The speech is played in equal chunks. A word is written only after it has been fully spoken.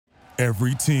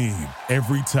Every team,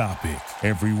 every topic,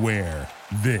 everywhere.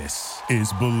 This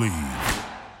is Believe.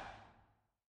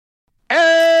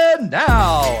 And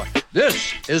now,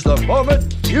 this is the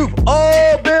moment you've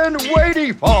all been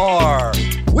waiting for.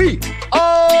 We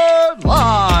are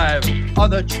live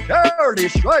on the Charity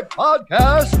Stripe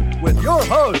Podcast with your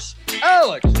hosts,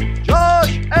 Alex,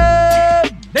 Josh,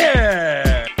 and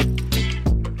Nick.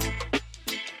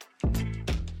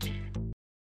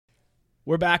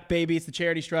 We're back, baby. It's the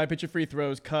Charity Stripe. Pitch your free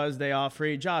throws because they all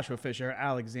free. Joshua Fisher,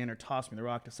 Alexander Toss Me the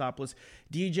Rock Tosopoulos,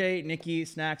 DJ, Nikki,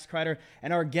 Snacks, Kreider,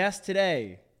 and our guest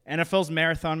today, NFL's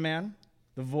marathon man,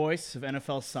 the voice of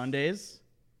NFL Sundays.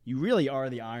 You really are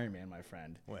the Iron Man, my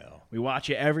friend. Well, we watch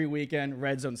you every weekend.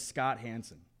 RedZone Scott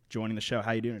Hanson joining the show.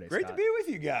 How you doing today, great Scott? to be with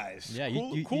you guys. Yeah,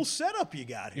 cool setup you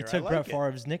got here. You took I Brett like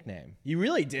Favre's nickname. You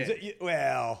really did.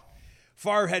 Well,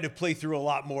 Favre had to play through a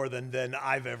lot more than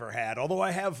I've ever had. Although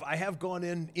I have gone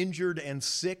in injured and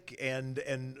sick and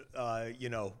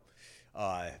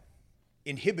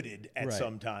inhibited at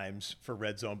some times for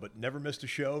RedZone, but never missed a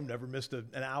show, never missed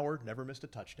an hour, never missed a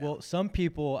touchdown. Well, some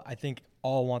people, I think,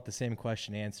 all want the same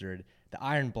question answered. The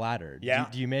iron bladder. Yeah.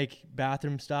 Do you make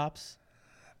bathroom stops?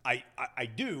 I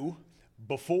do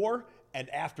before and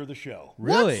after the show.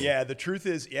 Really? What? Yeah, the truth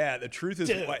is,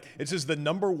 it's just the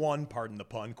number one, pardon the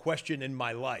pun, question in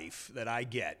my life that I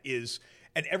get is,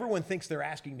 and everyone thinks they're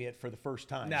asking me it for the first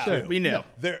time. No, sure. We know.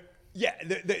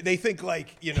 They think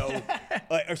like,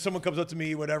 or someone comes up to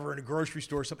me, whatever, in a grocery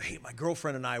store, something, hey, my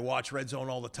girlfriend and I watch RedZone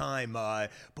all the time, but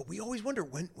we always wonder,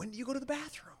 when do you go to the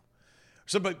bathroom?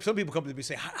 Some people come to me and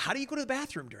say, how do you go to the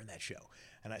bathroom during that show?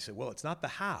 And I say, well, it's not the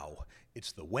how,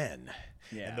 it's the when.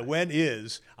 Yeah. And the when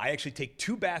is, I actually take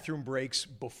 2 bathroom breaks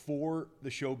before the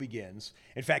show begins.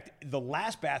 In fact, the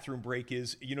last bathroom break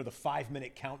is, the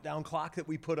 5-minute countdown clock that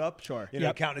we put up. Sure.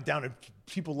 Count it down. And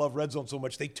people love RedZone so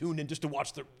much, they tune in just to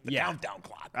watch the countdown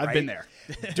clock. I've been there.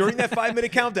 During that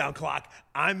 5-minute countdown clock,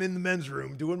 I'm in the men's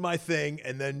room doing my thing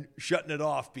and then shutting it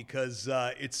off because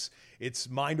it's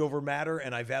mind over matter,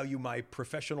 and I value my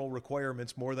professional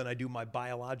requirements more than I do my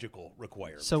biological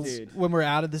requirements. So when we're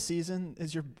out of the season,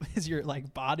 is your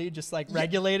like body just like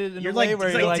regulated in You're a way like, where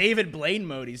it's you're like like David Blaine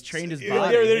mode. He's trained his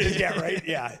body. There it is. Yeah, right.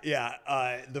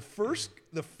 Yeah. The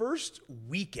first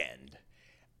weekend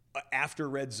after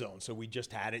RedZone, so we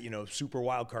just had it. Super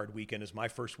Wildcard Weekend is my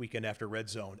first weekend after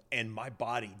RedZone, and my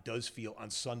body does feel on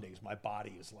Sundays. My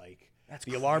body is like.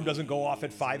 The alarm doesn't go off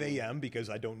at 5 a.m. because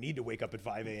I don't need to wake up at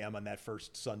 5 a.m. on that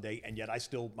first Sunday, and yet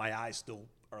my eyes still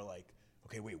are like,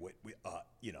 okay, wait,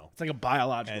 It's like a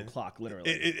biological clock, literally.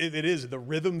 It is. The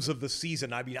rhythms of the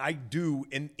season. I mean, I do,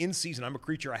 in season, I'm a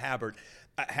creature of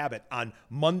habit. On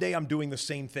Monday, I'm doing the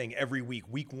same thing every week.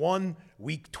 Week 1,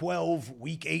 week 12,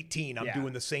 week 18, I'm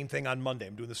doing the same thing on Monday.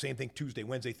 I'm doing the same thing Tuesday,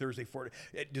 Wednesday, Thursday, Friday.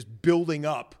 Just building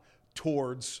up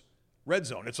towards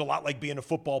RedZone. It's a lot like being a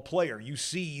football player. You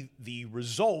see the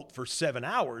result for 7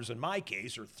 hours in my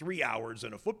case, or 3 hours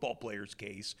in a football player's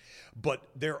case, but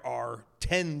there are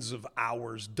tens of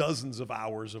hours, dozens of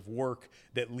hours of work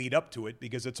that lead up to it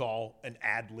because it's all an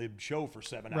ad-lib show for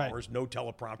 7 hours, no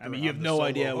teleprompter. I mean, you have no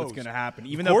idea what's going to happen.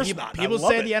 Even though people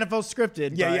say the NFL's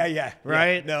scripted. Yeah.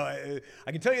 Right? No,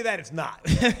 I can tell you that it's not.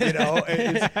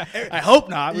 I hope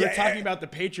not. We were talking about the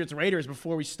Patriots Raiders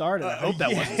before we started. I hope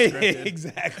that wasn't scripted.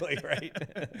 Exactly, right.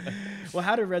 Well,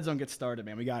 how did RedZone get started,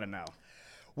 man? We got to know.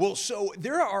 Well, so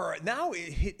there are now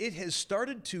it has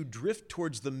started to drift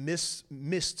towards the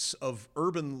mists of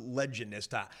urban legend as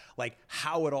to like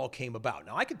how it all came about.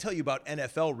 Now, I can tell you about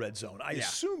NFL RedZone. I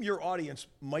assume your audience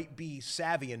might be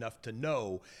savvy enough to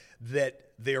know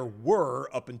that there were,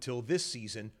 up until this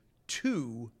season,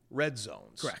 2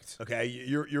 RedZones. Correct. Okay,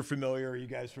 you're familiar. Are you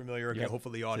guys familiar? Okay,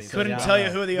 hopefully the audience. Couldn't tell you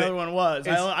who the other one was.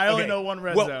 I only know one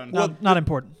RedZone. well, not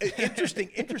important.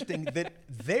 Interesting that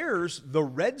there's the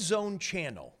RedZone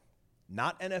channel,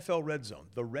 not NFL RedZone,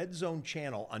 the RedZone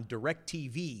channel on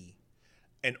DirecTV,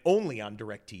 and only on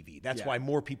DirecTV. That's why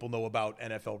more people know about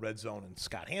NFL RedZone and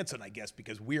Scott Hanson, I guess,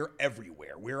 because we're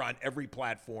everywhere. We're on every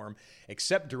platform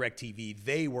except DirecTV.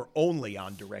 They were only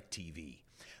on DirecTV.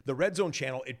 The RedZone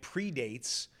channel, it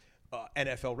predates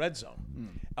NFL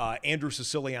RedZone. Andrew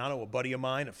Siciliano, a buddy of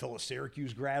mine, a fellow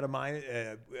Syracuse grad of mine,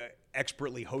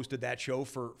 expertly hosted that show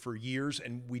for years,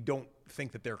 and we don't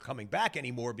think that they're coming back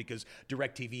anymore because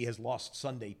DirecTV has lost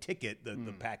Sunday Ticket,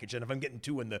 the package. And if I'm getting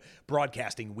too in the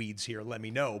broadcasting weeds here, let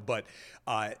me know. But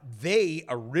they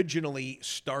originally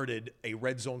started a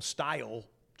RedZone style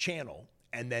channel,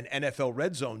 and then NFL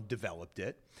RedZone developed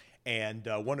it. And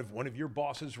one of your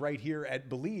bosses right here at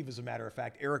Believe, as a matter of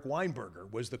fact, Eric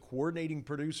Weinberger, was the coordinating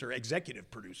producer, executive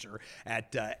producer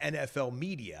at NFL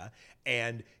Media,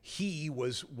 and he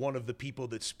was one of the people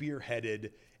that spearheaded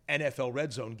NFL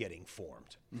RedZone getting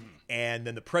formed. And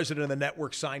then the president of the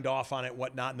network signed off on it and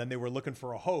whatnot, and then they were looking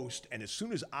for a host. And as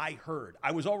soon as I heard,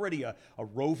 I was already a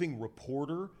roving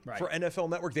reporter for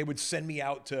NFL Network. They would send me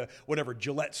out to whatever,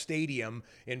 Gillette Stadium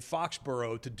in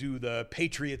Foxborough to do the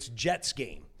Patriots-Jets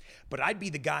game. But I'd be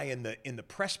the guy in the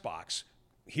press box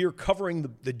here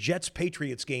covering the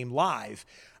Jets-Patriots game live.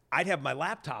 I'd have my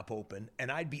laptop open,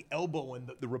 and I'd be elbowing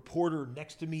the reporter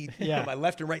next to me on my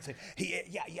left and right, saying, hey,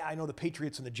 yeah, I know the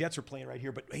Patriots and the Jets are playing right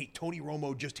here, but, hey, Tony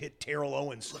Romo just hit Terrell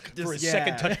Owens for his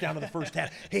second touchdown in the first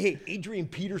half. Hey, Adrian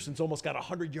Peterson's almost got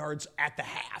 100 yards at the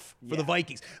half for the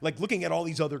Vikings. Like, looking at all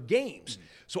these other games.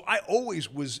 So I always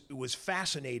was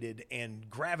fascinated and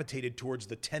gravitated towards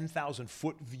the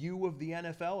 10,000-foot view of the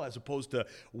NFL as opposed to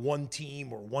one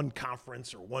team or one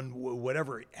conference or one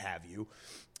whatever have you.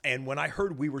 And when I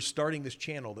heard we were starting this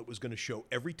channel that was going to show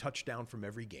every touchdown from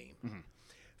every game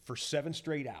for 7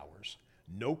 straight hours,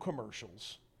 no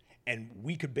commercials, and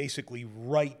we could basically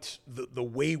write the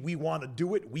way we want to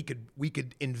do it, we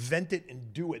could invent it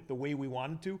and do it the way we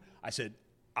wanted to, I said,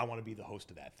 I want to be the host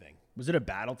of that thing. Was it a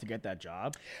battle to get that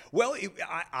job? Well,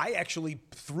 I actually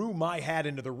threw my hat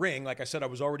into the ring. Like I said, I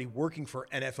was already working for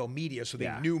NFL Media, so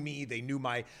they knew me. They knew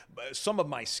some of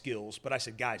my skills. But I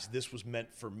said, guys, this was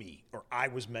meant for me, or I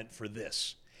was meant for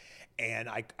this. And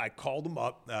I called him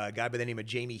up. A guy by the name of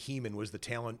Jamie Heeman was the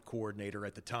talent coordinator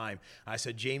at the time. I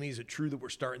said, Jamie, is it true that we're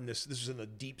starting this? This is in the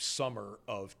deep summer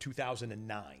of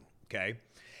 2009, okay?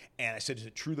 And I said, is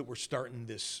it true that we're starting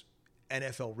this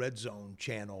NFL RedZone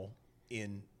channel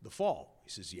in the fall? He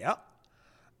says, yeah.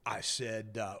 I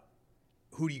said,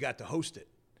 who do you got to host it?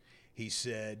 He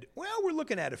said, well, we're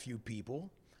looking at a few people.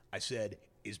 I said,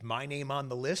 is my name on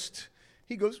the list?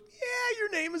 He goes, yeah,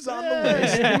 your name is on the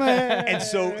list. And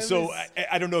so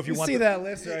I don't know if you want see that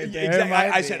list right there.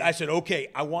 Exactly. I said, okay,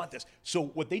 I want this. So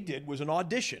what they did was an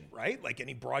audition, right? Like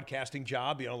any broadcasting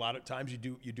job, a lot of times you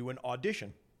do an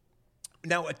audition.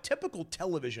 Now, a typical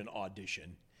television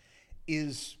audition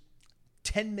is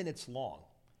 10 minutes long.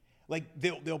 Like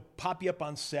they'll pop you up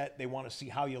on set. They want to see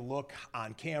how you look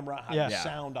on camera, how you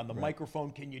sound on the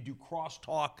microphone. Can you do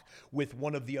crosstalk with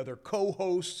one of the other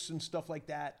co-hosts and stuff like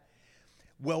that?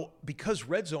 Well, because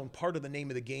RedZone, part of the name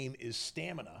of the game is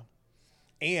stamina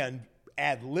and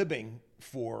ad-libbing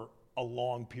for a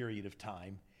long period of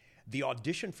time, the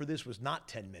audition for this was not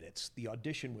 10 minutes. The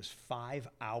audition was 5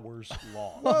 hours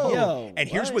long. Whoa, and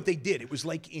here's what they did. It was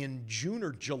like in June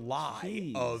or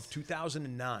July of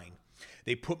 2009.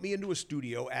 They put me into a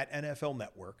studio at NFL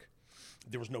Network.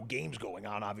 There was no games going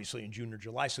on, obviously, in June or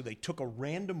July, so they took a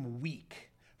random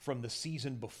week from the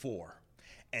season before,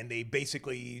 and they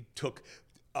basically took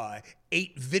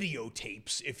 8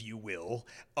 videotapes, if you will,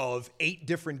 of 8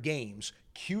 different games,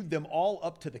 queued them all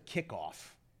up to the kickoff,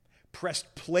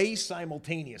 pressed play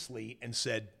simultaneously, and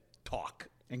said, talk.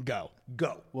 And go.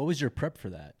 What was your prep for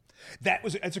that?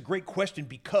 That's a great question,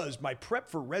 because my prep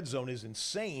for RedZone is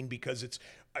insane, because it's,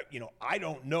 I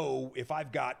don't know if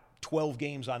I've got 12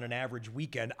 games on an average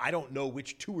weekend. I don't know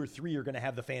which 2 or 3 are going to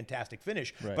have the fantastic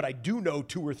finish, but I do know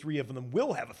 2 or 3 of them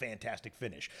will have a fantastic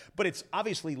finish. But it's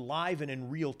obviously live and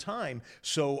in real time,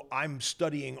 so I'm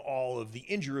studying all of the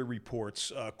injury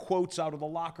reports, quotes out of the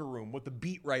locker room, what the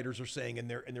beat writers are saying in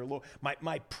their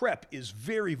my prep is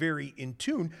very, very in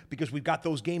tune, because we've got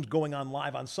those games going on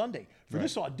live on Sunday. For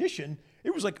this audition,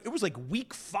 it was like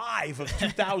week 5 of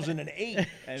 2008.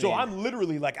 So I'm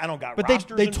literally like, I don't got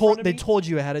rosters in front of me. They told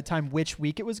you ahead of time which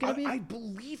week it was going to be? I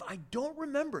believe, I don't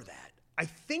remember that. I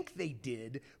think they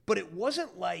did, but it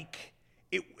wasn't like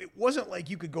it wasn't like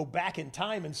you could go back in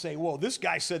time and say, well, this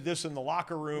guy said this in the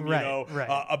locker room,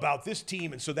 about this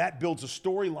team, and so that builds a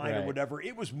storyline or whatever.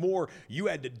 It was more, you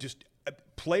had to just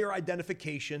player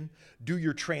identification, do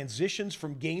your transitions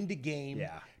from game to game,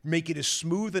 make it as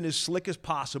smooth and as slick as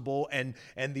possible, and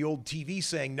the old TV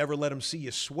saying, never let them see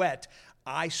you sweat.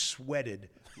 I sweated.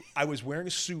 I was wearing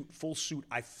a suit, full suit.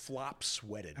 I flop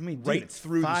sweated. I mean, dude, right it's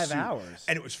through 5 the suit. hours.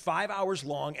 And it was 5 hours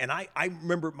long, and I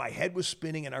remember my head was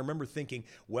spinning, and I remember thinking,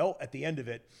 well, at the end of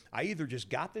it, I either just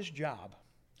got this job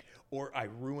or I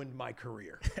ruined my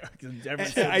career.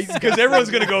 Because everyone's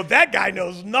going to go, that guy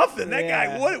knows nothing. That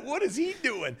guy, what is he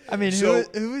doing? I mean,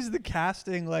 who is the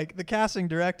casting? Like, the casting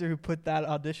director who put that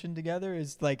audition together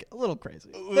is like a little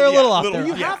crazy. They're a little off there.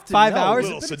 You have to 5 know. hours. A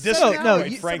little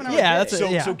sadistic, frankly. That's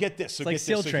it. So get this. It's like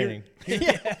SEAL training.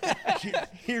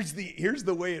 Here's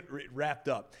the way it wrapped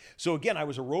up. So again, I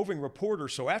was a roving reporter.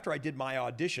 So after I did my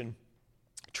audition,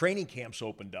 training camps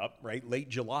opened up, right, late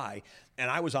July, and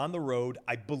I was on the road.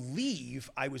 I believe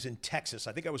I was in Texas.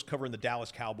 I think I was covering the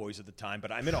Dallas Cowboys at the time,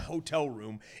 but I'm in a hotel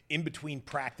room in between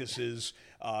practices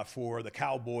for the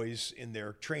Cowboys in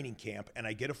their training camp, and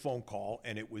I get a phone call,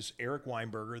 and it was Eric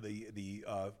Weinberger, the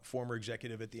former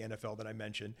executive at the NFL that I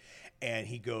mentioned, and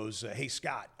he goes, "Hey,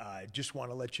 Scott, I just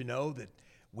want to let you know that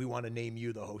we want to name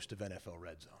you the host of NFL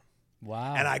Red Zone."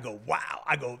 Wow. And I go, wow.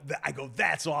 I go,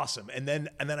 that's awesome. And then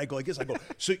I go like this. I go,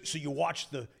 so you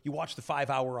watched the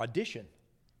 5-hour audition?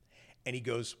 And he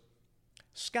goes,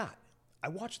 Scott, I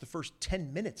watched the first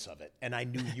 10 minutes of it, and I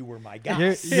knew you were my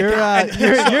guy.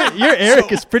 Your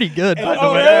Eric is pretty good. By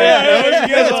the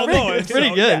way. It's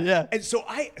pretty good. Yeah. And so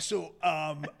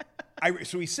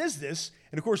he says this,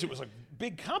 and of course it was a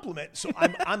big compliment. So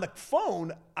I'm on the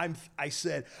phone. I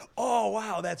said, "Oh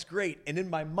wow, that's great." And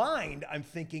in my mind, I'm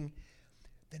thinking,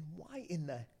 then why in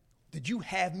the did you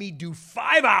have me do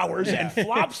 5 hours and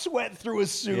flop sweat through a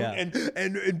suit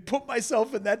and put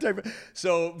myself in that type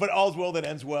of but all's well that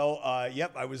ends well.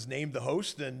 Yep, I was named the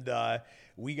host, and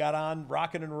we got on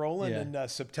rocking and rolling in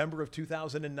September of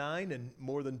 2009, and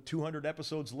more than 200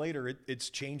 episodes later, it's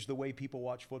changed the way people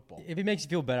watch football. If it makes you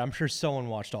feel better, I'm sure someone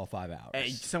watched all 5 hours. Hey,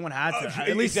 someone had to.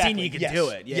 At least seen you could do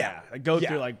it. Go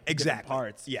through like different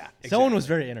parts. Yeah, exactly. Someone was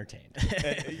very entertained.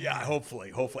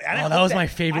 Hopefully. And that was my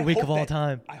favorite week of all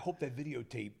time. I hope that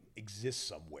videotape exists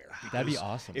somewhere. That'd be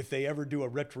awesome. If they ever do a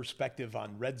retrospective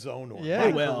on RedZone or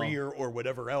my career or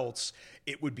whatever else,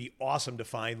 it would be awesome to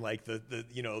find like the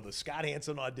Scott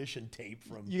Hanson audition tape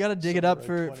from. You got to dig it up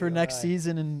for next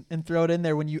season and throw it in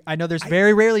there I know there's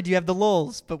very rarely do you have the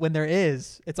lulls, but when there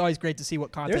is, it's always great to see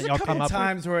what content y'all come up with. There's a couple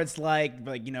times where it's like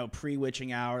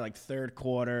pre-witching hour, like third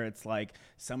quarter. It's like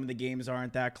some of the games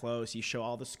aren't that close. You show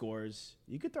all the scores.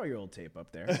 You could throw your old tape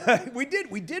up there. We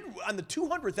did on the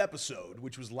 200th episode,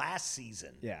 which was last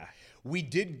season. Yeah. We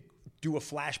did do a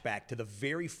flashback to the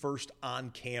very first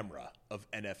on camera of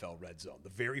NFL Red Zone, the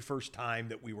very first time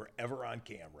that we were ever on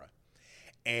camera.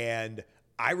 And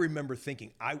I remember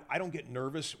thinking, I don't get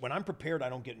nervous. When I'm prepared, I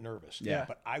don't get nervous. Yeah.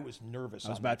 But I was nervous. I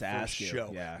was about to ask you.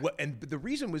 Show. Yeah. And the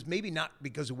reason was maybe not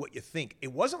because of what you think.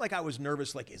 It wasn't like I was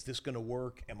nervous, like, is this going to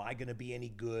work? Am I going to be any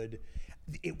good?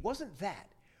 It wasn't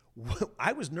that.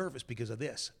 I was nervous because of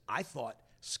this. I thought,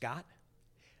 Scott,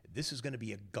 this is going to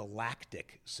be a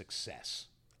galactic success.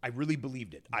 I really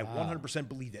believed it. I 100%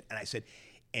 believed it. And I said,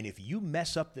 and if you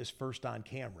mess up this first on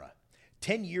camera,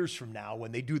 10 years from now,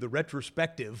 when they do the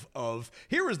retrospective of,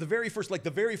 here is the very first,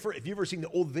 if you've ever seen the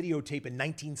old videotape in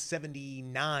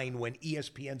 1979 when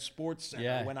ESPN Sports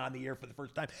Center went on the air for the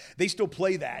first time, they still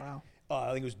play that. Wow.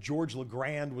 I think it was George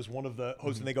LeGrand was one of the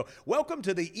hosts, and they go, welcome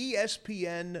to the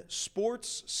ESPN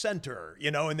Sports Center,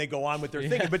 and they go on with their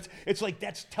thing. But it's like,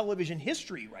 that's television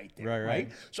history right there, right?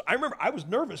 So I remember I was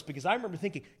nervous because I remember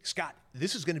thinking, Scott,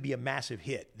 this is going to be a massive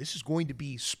hit. This is going to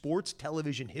be sports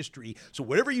television history. So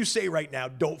whatever you say right now,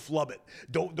 don't flub it.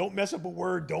 Don't mess up a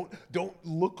word. Don't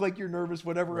look like you're nervous,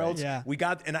 whatever else. Yeah. We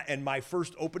got, and my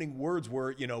first opening words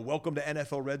were, welcome to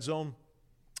NFL Red Zone.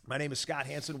 My name is Scott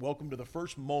Hanson. Welcome to the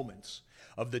first moments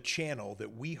of the channel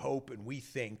that we hope and we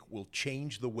think will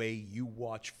change the way you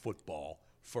watch football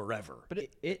forever. But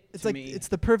it's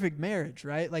the perfect marriage,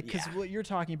 right? Like, because what you're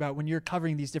talking about when you're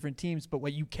covering these different teams, but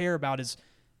what you care about is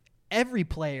every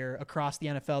player across the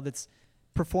NFL that's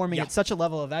performing at such a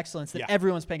level of excellence that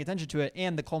everyone's paying attention to it,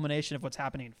 and the culmination of what's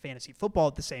happening in fantasy football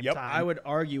at the same time. I would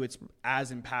argue it's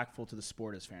as impactful to the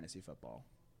sport as fantasy football.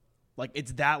 Like,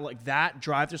 it's that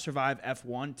Drive to Survive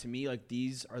F1, to me, like,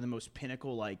 these are the most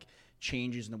pinnacle, like,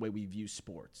 changes in the way we view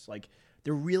sports. Like,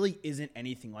 there really isn't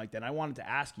anything like that. And I wanted to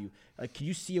ask you, like, can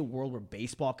you see a world where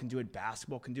baseball can do it,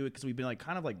 basketball can do it? Because we've been, like,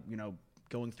 kind of, like,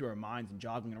 going through our minds and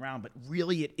jogging around. But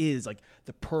really it is, like,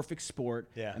 the perfect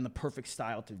sport and the perfect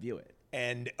style to view it.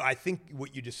 And I think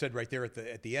what you just said right there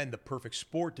at the end, the perfect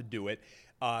sport to do it.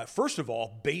 First of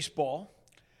all, baseball,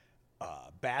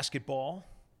 basketball,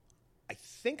 I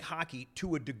think hockey,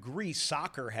 to a degree,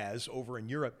 soccer has over in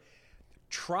Europe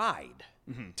tried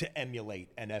to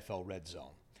emulate NFL Red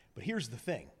Zone. But here's the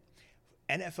thing.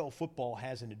 NFL football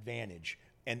has an advantage,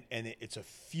 and it's a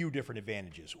few different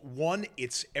advantages. One,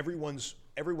 it's everyone's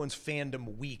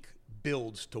fandom week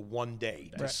builds to one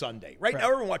day, to Sunday. Right now,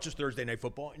 everyone watches Thursday Night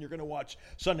Football, and you're going to watch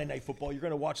Sunday Night Football. You're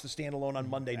going to watch the standalone on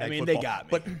Monday Night Football. They got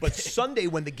me. But Sunday,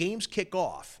 when the games kick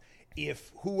off,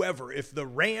 if the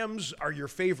Rams are your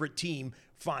favorite team,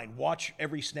 fine, watch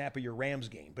every snap of your Rams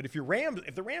game. But if the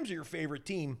Rams are your favorite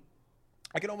team,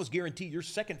 I can almost guarantee your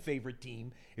second favorite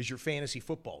team is your fantasy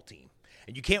football team.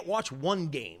 And you can't watch one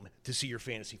game to see your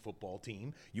fantasy football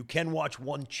team. You can watch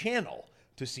one channel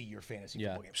to see your fantasy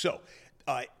football game. So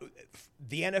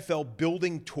the NFL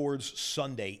building towards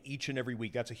Sunday each and every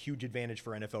week. That's a huge advantage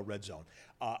for NFL Red Zone.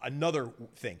 Another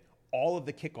thing, all of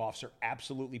the kickoffs are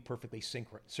absolutely perfectly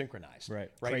synchronized. Right.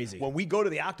 Crazy. When we go to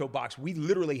the Octobox, we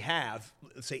literally have,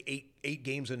 let's say, eight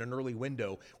games in an early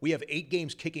window. We have 8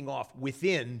 games kicking off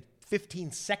within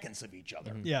 15 seconds of each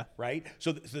other. Yeah. Right?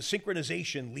 So the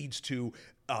synchronization leads to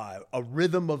a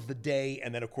rhythm of the day,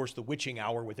 and then, of course, the witching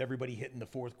hour with everybody hitting the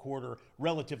fourth quarter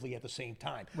relatively at the same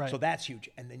time. Right. So that's huge.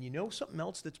 And then you know something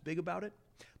else that's big about it?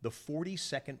 The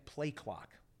 40-second play clock.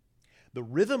 The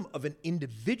rhythm of an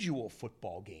individual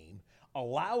football game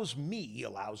allows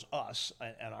us,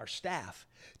 and our staff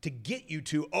to get you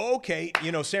to,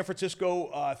 San Francisco,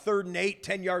 3rd and 8,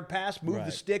 10-yard pass, move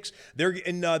the sticks. They're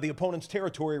in the opponent's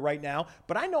territory right now.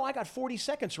 But I know I got 40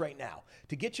 seconds right now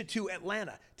to get you to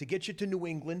Atlanta, to get you to New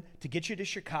England, to get you to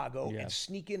Chicago, and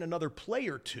sneak in another play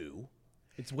or two.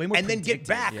 It's way more and then get predictive.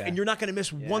 back, and you're not going to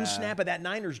miss one snap of that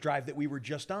Niners drive that we were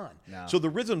just on. No. So the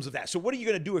rhythms of that. So what are you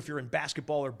going to do if you're in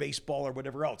basketball or baseball or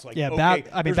whatever else? Like, there's a man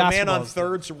basketball on is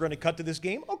third, so we're going to cut to this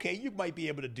game. Okay, you might be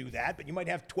able to do that, but you might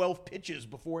have 12 pitches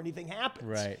before anything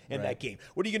happens in that game.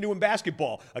 What are you going to do in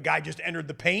basketball? A guy just entered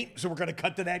the paint, so we're going to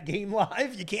cut to that game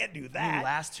live? You can't do that. The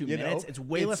last 2 minutes, it's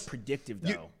way less predictive,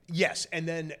 though. Yes, and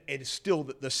then it's still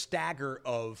the stagger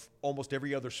of almost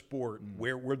every other sport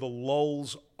where the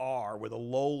lulls are, where the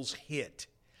lulls hit.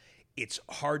 It's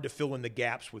hard to fill in the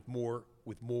gaps with more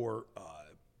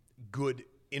good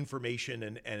information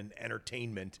and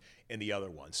entertainment in the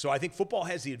other ones. So I think football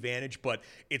has the advantage, but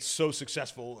it's so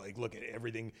successful. Like, look at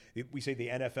everything. We say the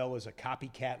NFL is a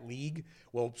copycat league.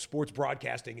 Well, sports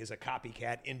broadcasting is a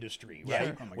copycat industry,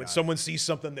 right? Oh my when God. someone sees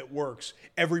something that works,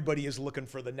 everybody is looking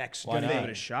for the next Give thing. it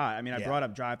a shot. I mean, I brought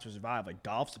up Drive to Survive. Like,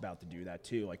 golf's about to do that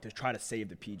too. Like, to try to save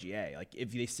the PGA. Like,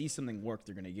 if they see something work,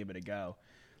 they're going to give it a go.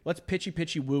 Let's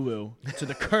pitchy woo woo to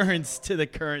the current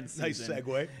season. Nice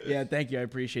segue. Yeah, thank you. I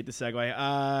appreciate the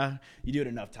segue. You do it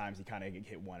enough times, you kind of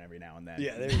hit one every now and then.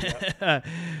 Yeah, there you go.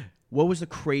 What was the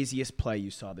craziest play you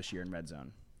saw this year in Red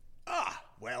Zone?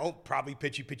 Well, probably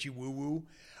pitchy woo woo.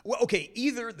 Well, okay,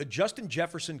 either the Justin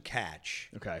Jefferson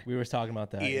catch. Okay. We were talking about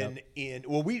that.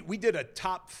 We did a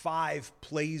top 5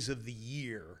 plays of the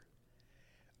year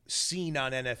seen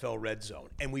on NFL Red Zone,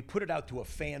 and we put it out to a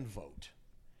fan vote.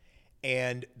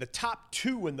 And the top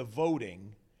 2 in the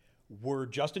voting were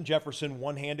Justin Jefferson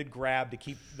one-handed grab to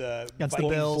keep the Against the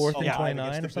Vikings Bills. 4th and alive 29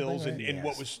 against or the Bills, something, right? and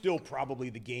what was still probably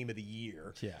the game of the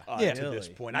year. To Really? this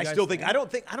point, You I guys still think think?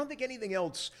 I don't think anything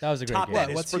else. That was a great top game.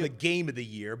 that What's is for your- the game of the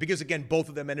year, because again, both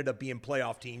of them ended up being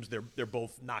playoff teams. They're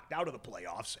both knocked out of the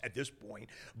playoffs at this point,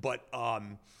 but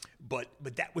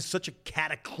that was such a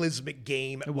cataclysmic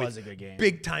game. It was a good game.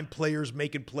 Big time players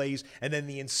making plays, and then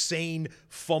the insane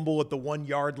fumble at the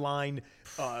 1-yard line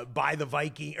by the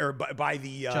Viking or by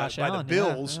the Allen,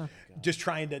 Bills, yeah. just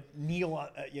trying to kneel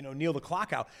the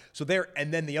clock out. So there,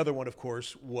 and then the other one, of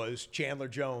course, was Chandler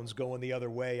Jones going the other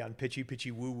way on pitchy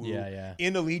woo woo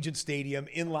in Allegiant Stadium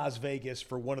in Las Vegas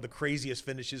for one of the craziest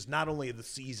finishes, not only of the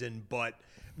season, but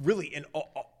really in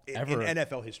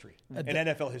NFL history.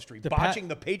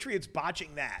 The Patriots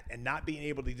botching that and not being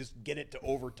able to just get it to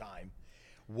overtime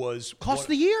was Cost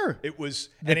the year. It was,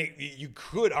 you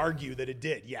could argue that it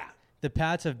did. Yeah. The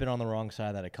Pats have been on the wrong side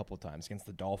of that a couple of times against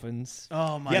the Dolphins.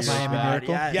 Oh, my Yes. God. Miami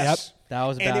Miracle. Yes. Yes. That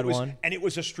was a bad one. And it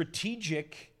was a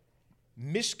strategic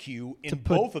miscue in to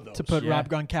put, both of those. To put Rob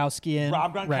Gronkowski in.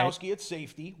 Rob Right. Gronkowski at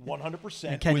safety,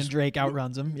 100%. And Kenyon Drake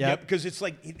outruns him. Yep. because it's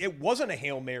like it wasn't a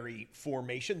Hail Mary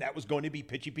formation. That was going to be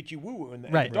pitchy woo woo in the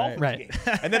Right, Dolphins right.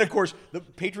 game. And then, of course, the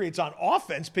Patriots on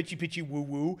offense, pitchy woo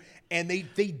woo, and they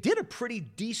did a pretty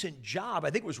decent job. I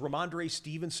think it was Ramondre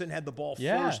Stevenson had the ball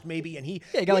first, maybe, and he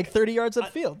He got like 30 yards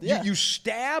upfield. Yeah. You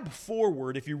stab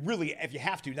forward if you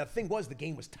have to. Now, the thing was, the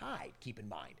game was tied, keep in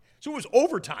mind. So it was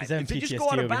overtime. He's If having they just go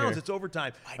out PTSD of over bounds, here. it's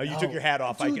overtime. You took your hat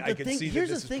off. Dude, I the can see that here's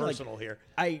this the is thing, personal here.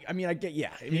 I mean, I get, yeah.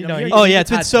 I mean, You I'm know, hearing- Oh, yeah, he's it's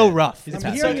a been Pats so fan. rough. He's a I'm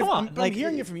Pats hearing, fan. come on, I'm like-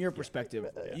 hearing it from your perspective.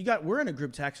 We're in a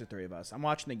group text of 3 of us. I'm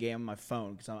watching the game on my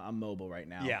phone because I'm mobile right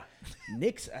now. Yeah.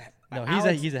 Nick's No,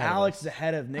 Alex, he's ahead of Alex us. is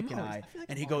ahead of Nick and I,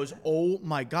 and he goes, "Oh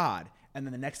my God." And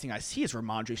then the next thing I see is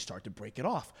Ramondre start to break it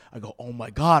off. I go, "Oh my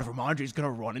God, Ramondre's going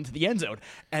to run into the end zone."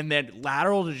 And then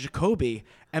lateral to Jacoby.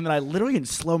 And then I literally in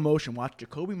slow motion watch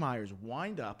Jacoby Myers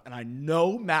wind up. And I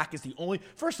know Mac is the only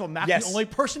 – first of all, Mac's Yes. the only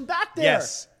person back there.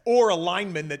 Yes. Or a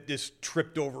lineman that just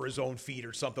tripped over his own feet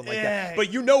or something like Yeah. that. But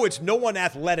it's no one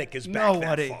athletic is back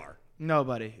Nobody. that far.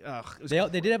 Nobody. Ugh. It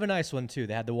was They did have a nice one, too.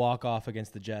 They had the walk-off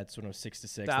against the Jets when it was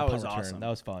 6-6. That the was punt return. awesome. That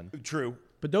was fun. True.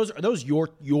 But those are those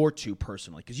your two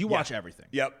personally? Because you watch everything.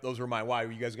 Yep, those were mine. Why?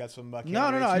 You guys got some?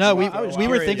 No. No, we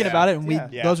were thinking about it,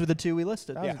 and those were the two we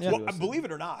listed. Yeah. Well, believe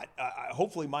it or not,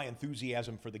 hopefully my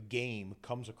enthusiasm for the game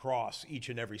comes across each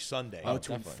and every Sunday.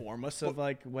 To inform us of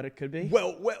like what it could be.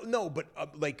 Well, no, but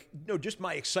just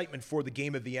my excitement for the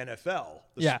game of the NFL,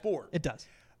 the sport. It does.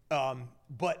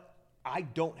 But I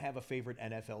don't have a favorite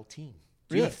NFL team.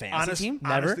 Do you have a fantasy team?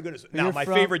 Honest Never? to goodness. Now, my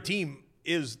favorite team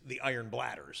is the Iron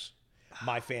Bladders.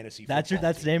 My fantasy football That's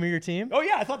team. the name of your team? Oh,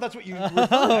 yeah. I thought that's what you referred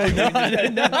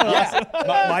to.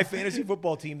 Yeah. My fantasy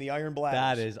football team, the Iron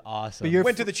Bladders. That is awesome. But you're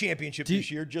Went to the championship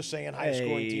this year, just saying, highest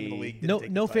scoring team in the league. Didn't take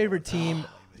the No title. favorite team.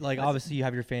 Like, obviously, you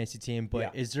have your fantasy team, but Yeah.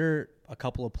 is there a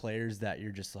couple of players that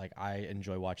you're just like, I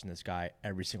enjoy watching this guy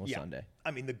every single Sunday?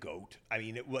 I mean, the GOAT. I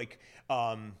mean,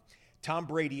 Tom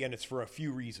Brady, and it's for a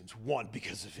few reasons. One,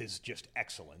 because of his just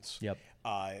excellence. Yep.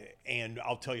 And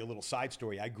I'll tell you a little side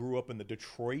story. I grew up in the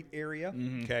Detroit area.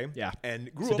 Okay. Yeah.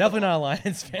 And grew So up definitely not a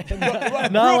Lions fan.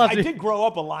 I did grow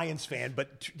up a Lions fan,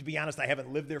 but to be honest, I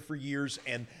haven't lived there for years,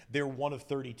 and they're one of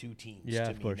 32 teams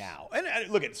to me now.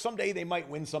 And look, someday they might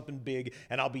win something big,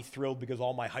 and I'll be thrilled because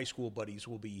all my high school buddies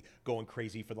will be going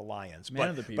crazy for the Lions.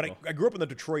 But I grew up in the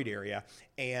Detroit area,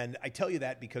 and I tell you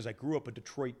that because I grew up a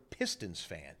Detroit Pistons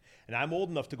fan, and I'm old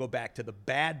enough to go back to the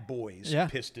Bad Boys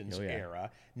Pistons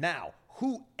era. Now,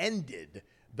 who ended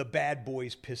the Bad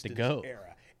Boys Pistons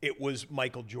era? It was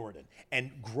Michael Jordan.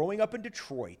 And growing up in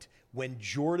Detroit, when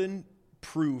Jordan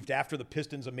proved after the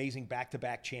Pistons' amazing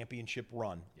back-to-back championship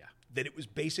run that it was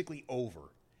basically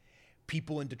over,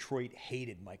 people in Detroit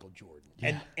hated Michael Jordan.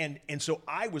 Yeah. And so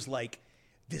I was like,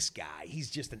 this guy, he's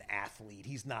just an athlete.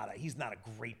 He's not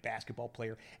a great basketball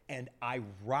player. And I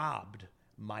robbed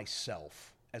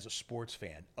myself as a sports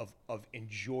fan of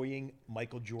enjoying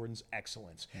Michael Jordan's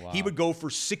excellence. Wow. He would go for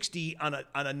 60 on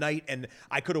a night, and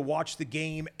I could have watched the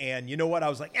game, and you know what? I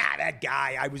was like, that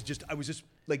guy. I was just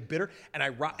like bitter, and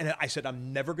I said,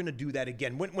 I'm never going to do that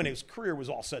again. When his career was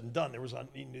all said and done,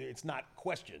 it's not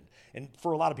questioned, and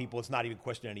for a lot of people, it's not even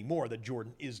questioned anymore that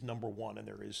Jordan is number one, and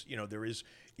there is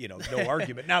no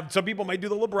argument. Now, some people might do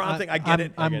the LeBron thing. I get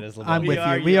it. I'm with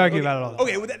you. We argue about it all the time.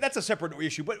 Okay, well, that's a separate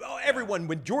issue. But everyone,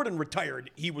 when Jordan retired,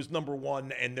 he was number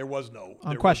one, and there was no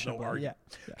argument. Yeah.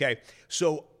 Okay,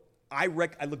 so I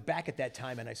look back at that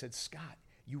time, and I said, Scott,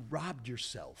 you robbed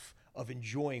yourself of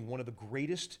enjoying one of the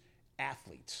greatest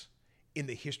athletes in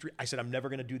the history. I said, I'm never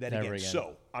going to do that again.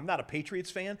 So I'm not a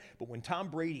Patriots fan, but when Tom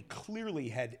Brady clearly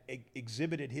had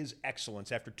exhibited his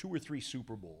excellence after 2 or 3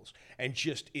 Super Bowls and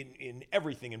just in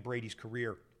everything in Brady's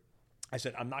career, I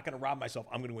said, I'm not going to rob myself.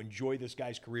 I'm going to enjoy this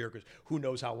guy's career because who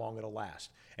knows how long it'll last.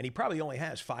 And he probably only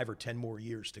has 5 or 10 more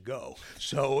years to go.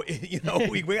 So,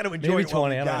 we got to enjoy Maybe it while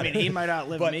 20. we got I mean, he might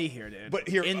outlive me here, dude. But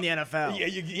here, in the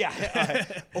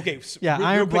NFL. Okay. So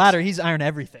Iron bladder. He's iron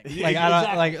everything. Like,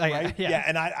 right?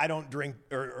 And I don't drink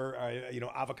or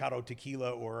avocado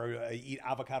tequila or eat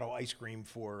avocado ice cream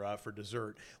for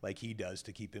dessert like he does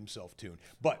to keep himself tuned.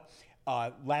 But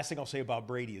last thing I'll say about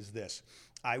Brady is this.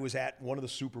 I was at one of the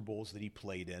Super Bowls that he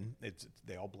played in.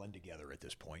 They all blend together at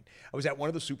this point. I was at one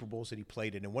of the Super Bowls that he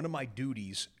played in, and one of my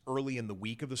duties early in the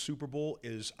week of the Super Bowl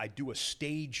is I do a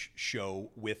stage show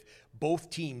with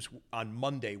both teams on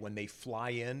Monday when they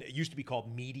fly in. It used to be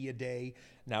called Media Day.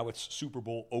 Now it's Super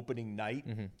Bowl opening night.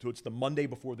 Mm-hmm. So it's the Monday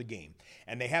before the game.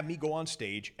 And they have me go on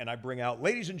stage, and I bring out,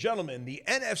 ladies and gentlemen, the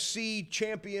NFC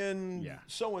champion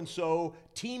so-and-so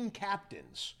team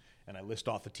captains. And I list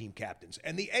off the team captains.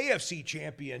 And the AFC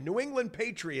champion, New England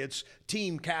Patriots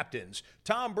team captains,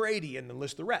 Tom Brady, and then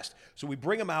list the rest. So we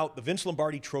bring them out, the Vince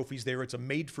Lombardi trophies there. It's a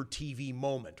made-for-TV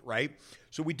moment, right?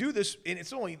 So we do this, and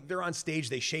they're on stage.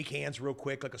 They shake hands real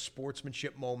quick, like a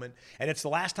sportsmanship moment. And it's the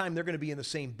last time they're going to be in the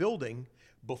same building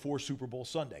before Super Bowl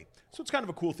Sunday. So it's kind of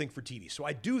a cool thing for TV. So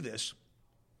I do this.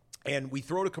 And we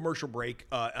throw a commercial break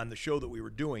on the show that we were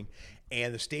doing,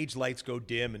 and the stage lights go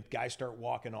dim, and guys start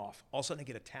walking off. All of a sudden, I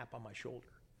get a tap on my shoulder.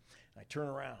 And I turn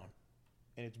around,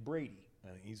 and it's Brady.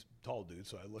 And he's a tall dude,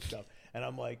 so I looked up, and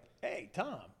I'm like, hey,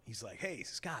 Tom. He's like, hey,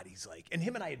 Scott. He's like, and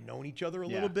him and I had known each other a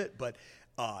little bit, but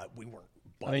we weren't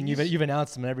buddies. I mean, you've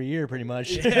announced him every year pretty much.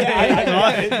 This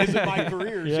is my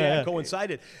career.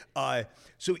 Coincided.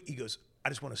 So he goes, I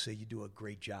just want to say you do a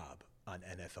great job on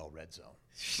NFL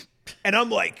RedZone. And I'm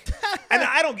like, and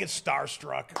I don't get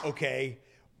starstruck, okay?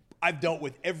 I've dealt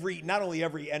with not only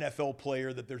every NFL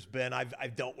player that there's been,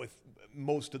 I've dealt with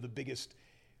most of the biggest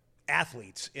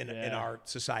athletes in our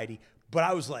society. But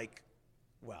I was like,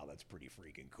 wow, that's pretty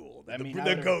freaking cool.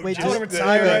 The GOAT. Wait, just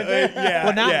retire right there? Yeah.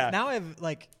 Well, now I've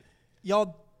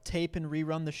y'all tape and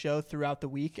rerun the show throughout the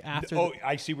week after.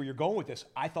 I see where you're going with this.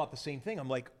 I thought the same thing. I'm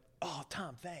like, oh,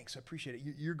 Tom, thanks. I appreciate it.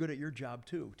 You're good at your job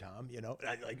too, Tom.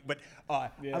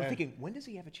 I'm thinking, when does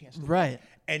he have a chance to Right. win?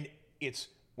 And it's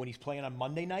when he's playing on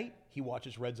Monday night, he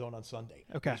watches RedZone on Sunday.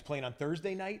 Okay. When he's playing on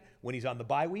Thursday night, when he's on the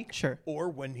bye week. Sure. Or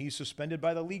when he's suspended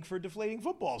by the league for deflating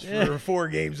footballs for 4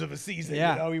 games of a season.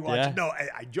 Yeah. He watches. Yeah. No,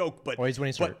 I joke, but Or he's when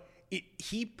he's hurt.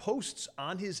 he posts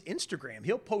on his Instagram.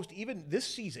 He'll post even this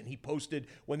season. He posted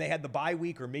when they had the bye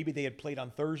week, or maybe they had played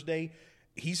on Thursday.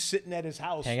 He's sitting at his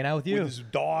house, Hanging out with you. his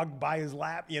dog by his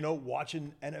lap,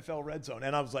 watching NFL RedZone.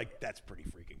 And I was like, that's pretty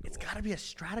freaking cool. It's got to be a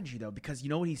strategy though, because you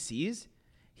know what he sees?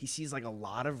 He sees like a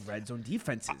lot of red zone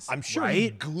defenses. I'm sure right? he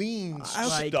gleans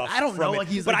stuff. I don't know. from it. Like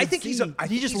he's but like I think he's a. I He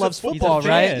think just he's loves a football,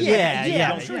 fan. right?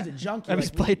 Yeah. I'm sure he's a junkie. I mean,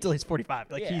 he's like, played till he's 45.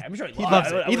 Like yeah, I'm sure he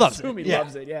loves it. I He would loves assume it. He Yeah.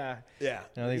 loves it. Yeah. Yeah.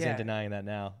 I don't think he's Yeah. denying that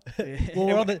now.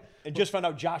 And just found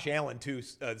out Josh Allen too.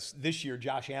 This year,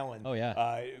 Josh Allen. Oh,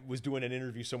 yeah. Was doing an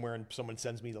interview somewhere, and someone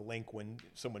sends me the link when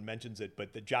someone mentions it.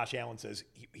 But Josh Allen says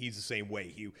he's the same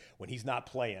way. When he's not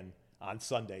playing on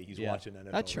Sunday, he's watching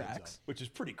NFL. That RedZone, tracks. which is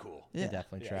pretty cool. Yeah. It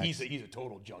definitely Yeah, tracks. he's a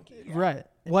total junkie. Right.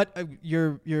 What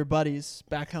your buddies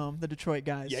back home, the Detroit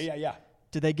guys? Yeah.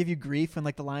 Do they give you grief when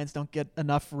like the Lions don't get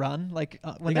enough run? Like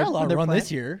when They got a when lot of they're run playing?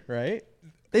 this year, right?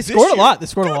 They This scored a year- lot. They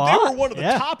scored a Dude, lot. They were one of the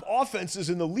Yeah. top offenses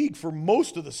in the league for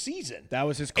most of the season. That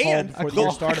was his call And before the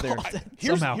year started there.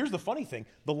 Somehow. Here's the funny thing: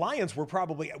 the Lions were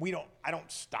probably I don't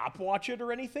stopwatch it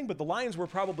or anything, but the Lions were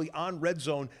probably on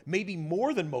RedZone maybe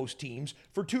more than most teams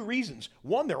for 2 reasons.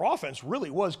 One, their offense really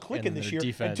was clicking And this their year,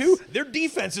 defense. and 2, their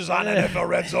defense is on NFL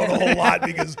RedZone a whole lot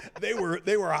because they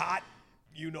were hot.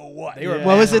 You know what? They were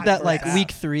What was it hot that first like half.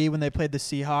 week 3 when they played the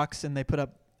Seahawks and they put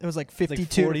up? It was like 52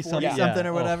 40 to 40 something. something Yeah.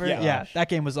 or Oh, whatever. yeah. Yeah, Gosh. that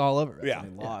game was all over. Yeah, They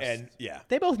lost. and yeah.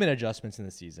 They both made adjustments in the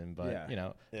season, but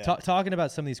Yeah. talking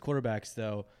about some of these quarterbacks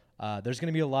though, there's going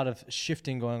to be a lot of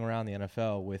shifting going around the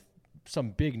NFL with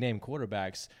some big name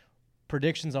quarterbacks.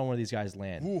 Predictions on where these guys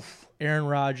land: Oof. Aaron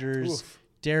Rodgers,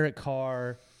 Derek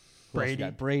Carr,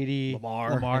 Brady,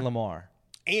 Lamar.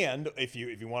 And if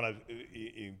you want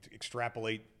to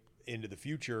extrapolate into the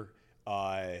future,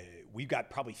 we've got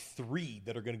probably 3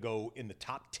 that are going to go in the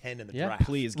top 10 in the draft.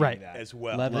 Please give me Right. that. as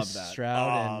well. Levis, that.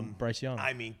 Stroud, and Bryce Young.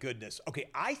 I mean, goodness. Okay,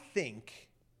 I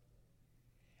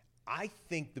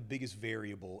think the biggest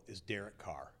variable is Derek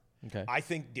Carr. Okay. I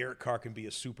think Derek Carr can be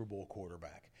a Super Bowl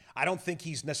quarterback. I don't think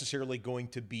he's necessarily going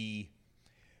to be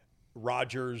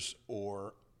Rodgers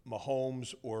or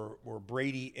Mahomes or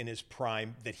Brady in his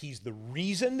prime, that he's the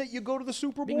reason that you go to the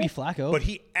Super Bowl. Maybe Flacco. But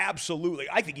he absolutely,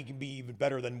 I think he can be even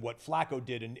better than what Flacco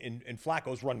did in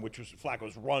Flacco's run, which was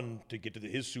Flacco's run to get to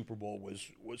his Super Bowl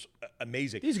was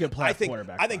amazing. He's a good playoff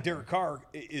quarterback. I think Derek Carr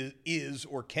is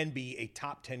or can be a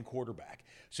top 10 quarterback.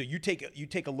 So you take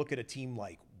a look at a team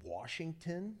like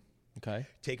Washington. Okay.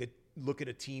 Take a look at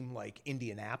a team like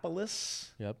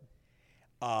Indianapolis. Yep.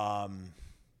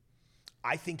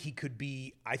 I think he could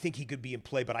be in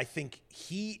play, but I think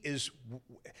he is,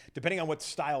 depending on what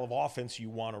style of offense you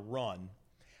want to run,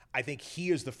 I think he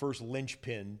is the first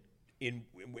linchpin in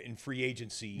free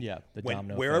agency. Yeah, the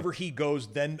domino wherever effect. he goes,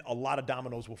 then a lot of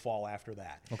dominoes will fall after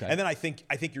that. Okay. And then I think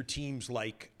your teams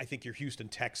like your Houston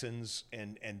Texans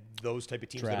and those type of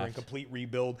teams that are in Draft. complete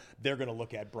rebuild, they're going to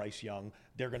look at Bryce Young.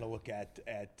 They're going to look at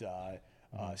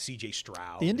C.J.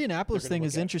 Stroud. The Indianapolis They're gonna thing look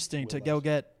is at interesting Will to go Levis.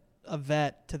 get a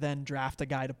vet to then draft a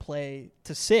guy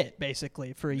to sit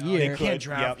basically for a year. You can't could,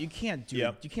 draft. yep. You can't do.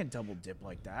 Yep. You can't double dip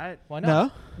like that. Why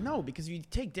not? No, No, because if you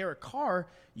take Derek Carr,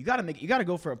 you got to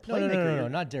go for a No, playmaker. no,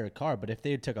 not Derek Carr. But if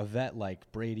they took a vet like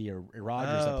Brady or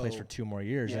Rodgers that plays for 2 more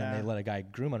years, and they let a guy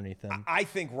groom underneath them, I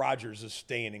think Rodgers is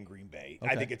staying in Green Bay.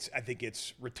 Okay. I think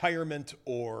it's retirement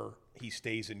or he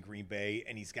stays in Green Bay,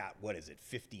 and he's got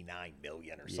 $59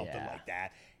 million or something Yeah. like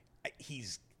that.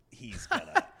 He's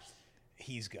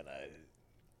gonna.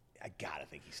 I gotta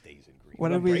think he stays in Green Bay. What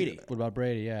did we? what about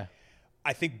Brady? Yeah.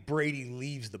 I think Brady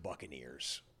leaves the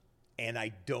Buccaneers, and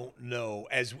I don't know.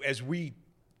 As we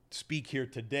speak here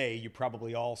today, you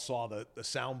probably all saw the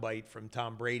soundbite from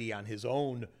Tom Brady on his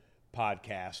own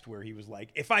podcast where he was like,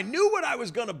 "If I knew what I was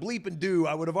gonna bleep and do,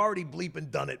 I would have already bleep and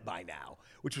done it by now."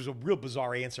 Which was a real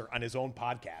bizarre answer on his own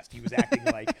podcast. He was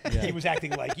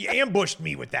acting like you ambushed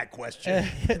me with that question.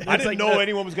 I didn't know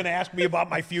anyone was going to ask me about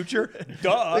my future.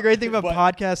 Duh. The great thing about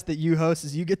podcasts that you host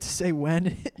is you get to say when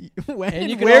And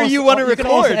you can where also- you want to you can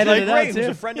also record. edit Like, it out, Gray, who's too.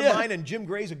 a friend of mine, and Jim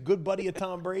Gray's a good buddy of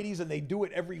Tom Brady's, and they do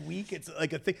it every week. It's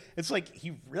like a thing. It's like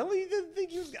he really didn't think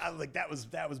he was like that was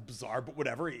bizarre, but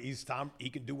whatever. He's Tom.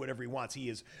 He can do whatever he wants. He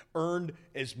has earned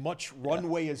as much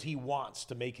runway as he wants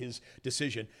to make his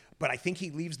decision. But I think he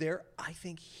leaves there. I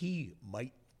think he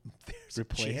might. There's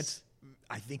Replace. a chance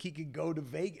I think he could go to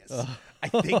Vegas. I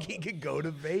think he could go to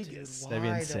Vegas. That'd be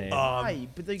insane. Why?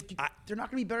 But they're not going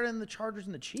to be better than the Chargers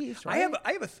and the Chiefs, right?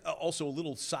 I have also a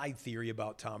little side theory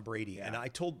about Tom Brady, and I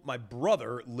told my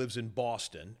brother lives in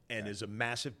Boston and has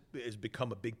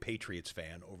become a big Patriots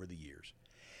fan over the years,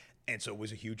 and so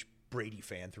was a huge Brady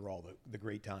fan through all the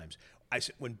great times. I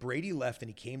said when Brady left and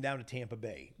he came down to Tampa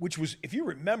Bay, which was, if you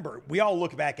remember, we all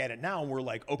look back at it now and we're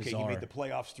like, okay, Bizarre. he made the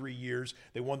playoffs 3 years.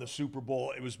 They won the Super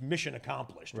Bowl. It was mission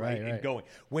accomplished, right? Right. And going.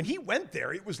 When he went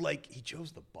there, it was like he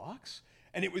chose the Bucs,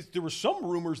 and there were some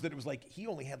rumors that it was like he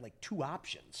only had like 2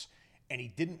 options. And he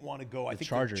didn't want to go. I think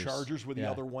Chargers. the Chargers were the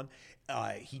other one.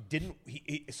 He didn't.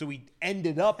 So he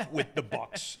ended up with the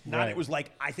Bucs. Not it was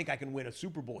like, I think I can win a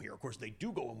Super Bowl here. Of course, they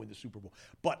do go and win the Super Bowl.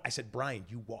 But I said, Brian,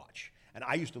 you watch. And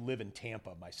I used to live in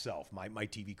Tampa myself. My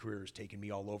TV career has taken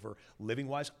me all over living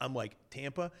wise. I'm like,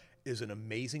 Tampa is an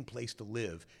amazing place to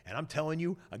live. And I'm telling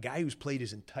you, a guy who's played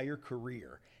his entire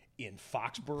career in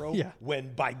Foxborough,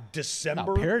 when by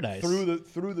December paradise.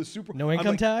 through the Super, No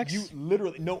income tax? You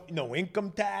literally no income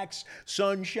tax,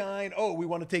 sunshine. Oh, we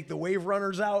want to take the wave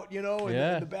runners out, in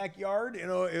the backyard.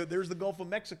 There's the Gulf of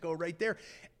Mexico right there,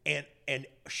 and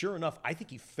sure enough, I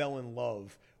think he fell in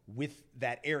love with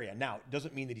that area. Now, it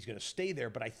doesn't mean that he's going to stay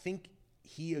there, but I think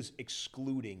he is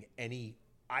excluding any.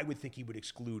 I would think he would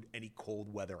exclude any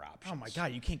cold weather options. Oh my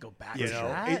God, you can't go back to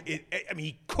that. I mean,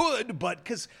 he could, but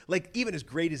because even as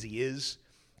great as he is,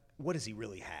 what does he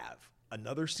really have?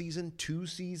 Another season, 2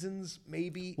 seasons,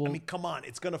 maybe? Well, I mean, come on,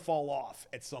 it's going to fall off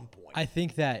at some point. I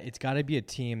think that it's got to be a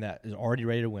team that is already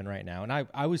ready to win right now. And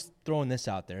I was throwing this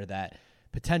out there that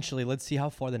potentially, let's see how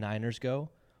far the Niners go.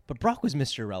 But Brock was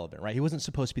Mr. Irrelevant, right? He wasn't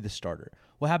supposed to be the starter.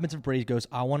 What happens if Brady goes,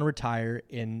 I want to retire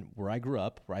in where I grew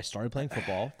up, where I started playing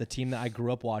football, the team that I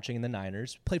grew up watching in the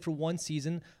Niners, play for 1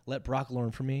 season, let Brock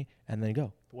learn from me, and then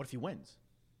go. But what if he wins?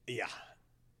 Yeah.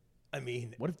 I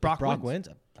mean, what if Brock wins?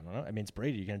 I don't know. I mean, it's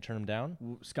Brady. You going to turn him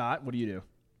down? Scott, what do you do?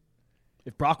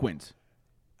 If Brock wins,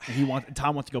 and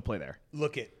Tom wants to go play there.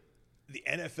 Look at the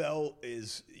NFL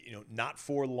is, not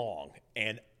for long,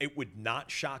 and it would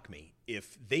not shock me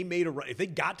if they made a run. If they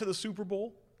got to the Super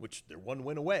Bowl, which they're 1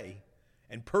 win away,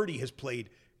 and Purdy has played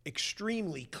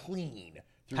extremely clean.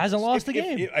 Hasn't lost a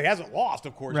game. He hasn't lost,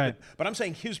 of course, right. but I'm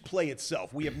saying his play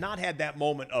itself. We have not had that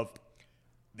moment of,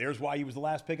 there's why he was the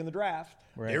last pick in the draft.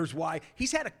 Right. There's why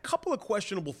he's had a couple of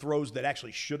questionable throws that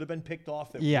actually should have been picked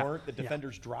off that weren't. The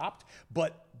defenders dropped,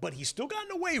 but he's still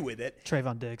gotten away with it.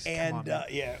 Trayvon Diggs, and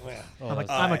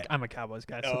I'm a Cowboys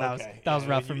guy, so that was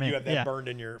rough for me. You have that burned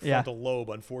in your frontal lobe,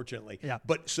 unfortunately. Yeah.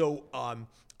 But so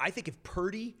I think if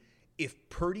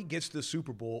Purdy gets to the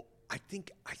Super Bowl, I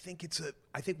think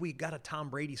we got a Tom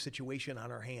Brady situation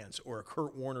on our hands or a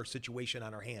Kurt Warner situation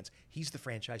on our hands. He's the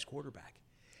franchise quarterback.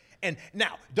 And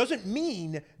now, doesn't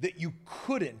mean that you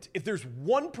couldn't, if there's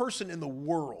one person in the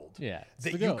world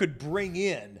that you could bring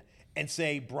in and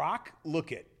say, Brock,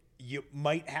 you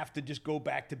might have to just go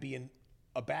back to being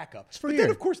a backup. But then,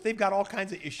 of course, they've got all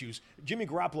kinds of issues. Jimmy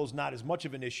Garoppolo's not as much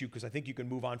of an issue because I think you can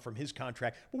move on from his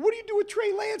contract. But what do you do with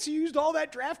Trey Lance? You used all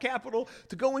that draft capital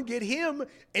to go and get him.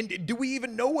 And do we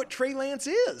even know what Trey Lance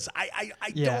is? I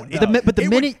don't.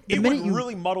 It would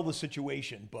really muddle the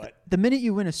situation. But the minute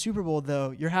you win a Super Bowl,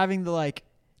 though, you're having the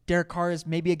Derek Carr is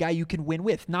maybe a guy you can win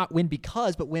with, not win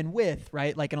because, but win with,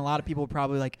 right? And a lot of people would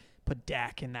probably put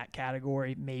Dak in that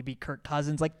category, maybe Kirk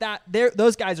Cousins, like that.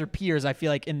 Those guys are peers. I feel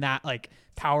like in that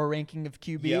power ranking of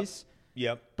QBs.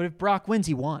 Yep. But if Brock wins,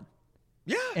 he won.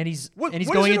 Yeah. And he's what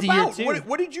going into about? year 2.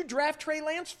 What did you draft Trey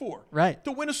Lance for? Right.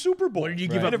 To win a Super Bowl. What did you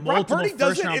give up and if Brock multiple Purdy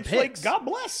does it, first-round it's picks? God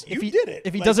bless. You did it.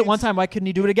 If he does it one time, why couldn't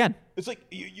he do it again? It's like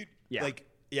you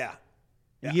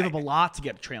You give up a lot to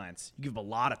get Trey Lance. You give up a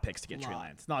lot of picks to get Trey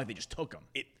Lance. It's not like they just took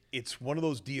him. It's one of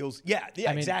those deals. Yeah, I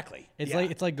mean, exactly.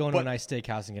 It's like going to a nice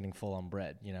steakhouse and getting full on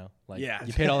bread. You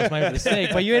paid all this money for the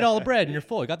steak, but you ate all the bread and you're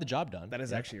full. You got the job done.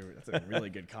 That's a really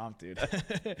good comp, dude.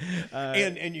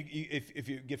 And if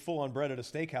you get full on bread at a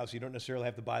steakhouse, you don't necessarily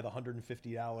have to buy the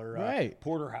 $150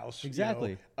 porterhouse.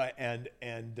 Exactly. And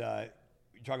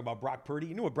you talk about Brock Purdy.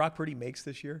 You know what Brock Purdy makes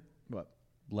this year? What?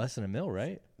 Less than $1 million,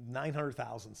 right?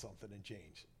 900,000 something and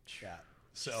change. Yeah.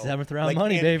 So 7th round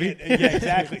money, baby. Yeah,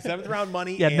 exactly. 7th round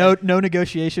money. Yeah, no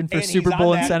negotiation for Super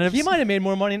Bowl incentives. He might have made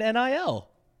more money in NIL.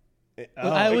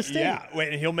 Iowa State. Yeah,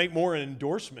 and he'll make more in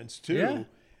endorsements too. Yeah.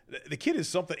 The kid is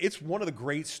something. It's one of the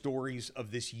great stories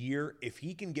of this year. If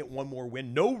he can get one more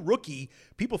win, no rookie.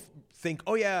 People think,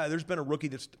 oh yeah, there's been a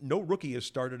rookie no rookie has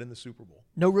started in the Super Bowl.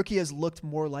 No rookie has looked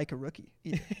more like a rookie.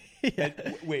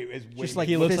 Wait, Just like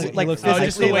he looks phys- like- he looks like- physically,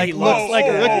 just the way he like, looks. like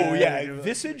yeah,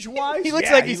 visage-wise, He looks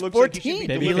yeah, like he he's looks 14. Like he should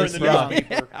be Maybe he delivering looks the young.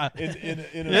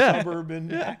 newspaper in a Yeah. suburb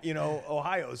in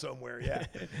Ohio somewhere. Yeah.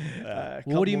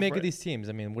 Well, what do you make of these teams?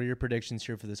 I mean, what are your predictions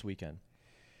here for this weekend?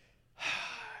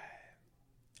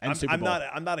 And Super Bowl.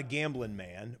 I'm not a gambling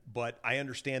man, but I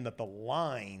understand that the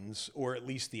lines, or at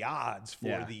least the odds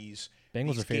for these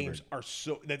Bengals these are favored. games are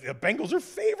the Bengals are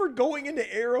favored going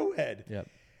into Arrowhead. Yep.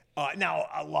 Now,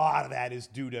 a lot of that is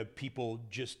due to people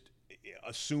just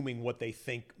assuming what they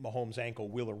think Mahomes' ankle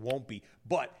will or won't be,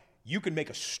 but you can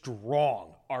make a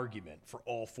strong argument for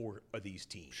all four of these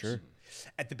teams. Sure.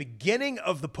 At the beginning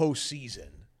of the postseason,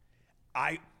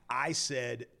 I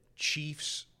said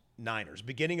Chiefs Niners,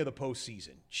 beginning of the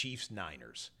postseason, Chiefs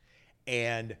Niners.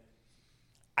 And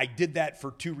I did that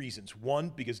for two reasons. One,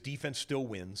 because defense still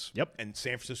wins. Yep. And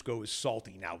San Francisco is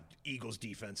salty. Now, Eagles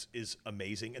defense is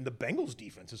amazing. And the Bengals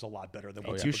defense is a lot better than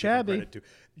what Too people give shabby. credit to.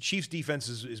 Chiefs defense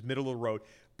is middle of the road.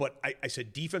 But I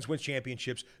said defense wins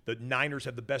championships. The Niners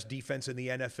have the best defense in the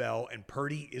NFL. And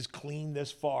Purdy is clean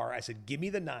this far. I said, give me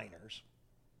the Niners.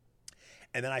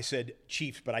 And then I said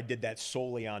Chiefs, but I did that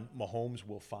solely on Mahomes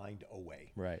will find a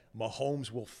way. Right. Mahomes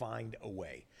will find a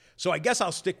way. So I guess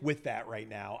I'll stick with that right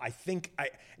now. I think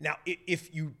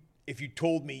if you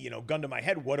told me, gun to my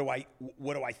head, what do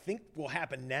I think will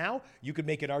happen now? You could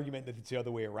make an argument that it's the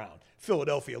other way around.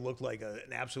 Philadelphia looked like an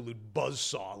absolute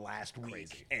buzzsaw last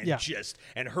week,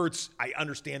 and Hurts. I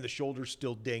understand the shoulder's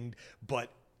still dinged,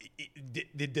 but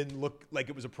it didn't look like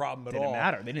it was a problem at all. Didn't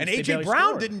matter. They didn't- And they AJ barely Brown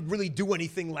scored. didn't really do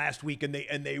anything last week, and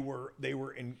they were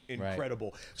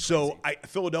incredible. So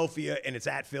Philadelphia, and it's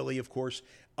at Philly, of course,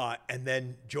 and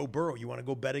then Joe Burrow. You want to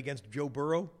go bet against Joe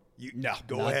Burrow? No,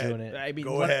 go not ahead. doing it. I mean,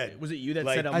 Go ahead. Was it you that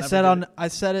Like, said I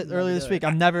said it earlier this week.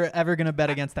 I'm never ever going to bet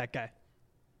against that guy.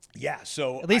 Yeah.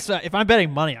 So At least if I'm betting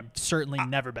money, I'm certainly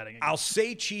never betting against. I'll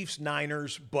say Chiefs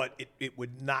Niners, but it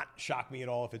would not shock me at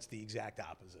all if it's the exact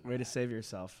opposite. Way to save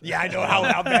yourself. Yeah, I know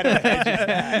how bad of a hedge is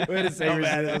that. Way to save How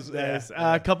bad yourself. is that?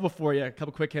 Nice. A couple for you. A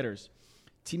couple quick hitters.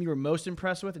 Team you were most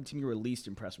impressed with and team you were least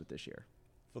impressed with this year.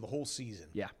 For the whole season.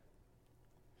 Yeah.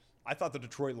 I thought the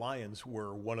Detroit Lions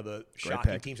were one of the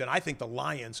shocking pick. teams, and I think the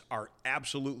Lions are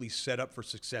absolutely set up for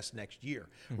success next year.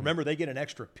 Remember, they get an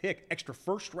extra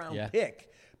first-round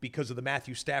pick because of the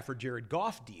Matthew Stafford, Jared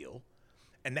Goff deal,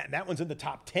 and that one's in the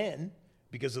top 10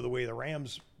 because of the way the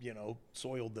Rams,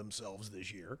 soiled themselves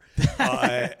this year.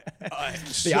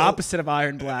 The opposite of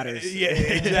iron bladders. Yeah,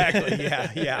 exactly.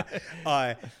 Yeah.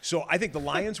 So I think the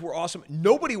Lions were awesome.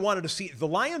 Nobody wanted to see the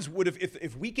Lions would have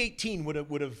if Week 18 would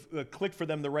have clicked for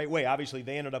them the right way. Obviously,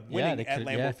 they ended up winning at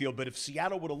Lambeau Field. But if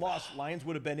Seattle would have lost, Lions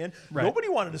would have been in. Right. Nobody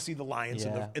wanted to see the Lions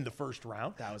in the first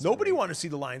round. Nobody wanted to see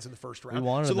the Lions in the first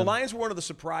round. So the Lions were one of the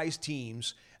surprise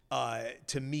teams.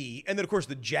 To me, and then of course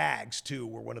the Jags too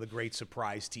were one of the great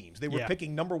surprise teams. They were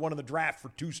picking number one in the draft for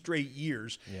 2 straight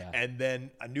years, and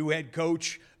then a new head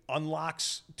coach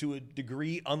unlocks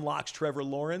Trevor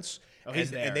Lawrence,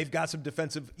 and they've got some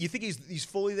defensive. You think he's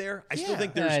fully there? I still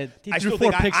think there's. He I threw still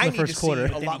 4 think picks I in the need first to quarter.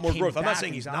 see a lot more growth. I'm not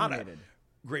saying he's not a dominated.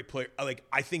 great player.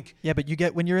 I think Yeah, but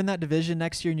when you're in that division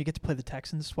next year and you get to play the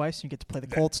Texans twice, and you get to play the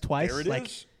Colts twice. there it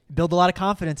is. Build a lot of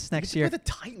confidence next year. Play the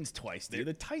Titans twice, dude.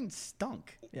 The Titans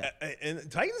stunk. And the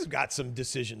Titans have got some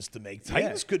decisions to make.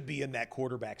 Titans could be in that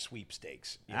quarterback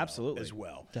sweepstakes, Absolutely. as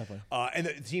well. Definitely. And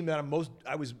the team that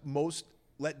I was most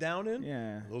let down in,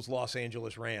 Yeah. those Los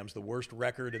Angeles Rams, the worst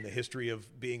record in the history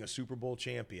of being a Super Bowl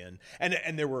champion.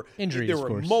 And there were Injuries, there of were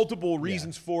course. multiple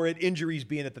reasons for it. Injuries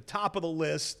being at the top of the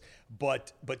list,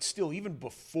 but still, even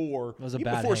before was a bad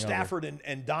before hangover. Stafford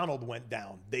and Donald went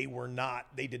down, they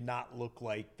did not look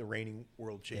like the reigning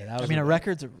world champions. that was a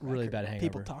record's a really record. bad hangover.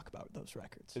 People talk about those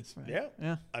records. Right?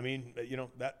 Yeah. I mean,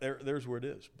 that there's where it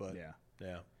is. But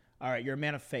Yeah. All right, you're a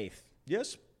man of faith.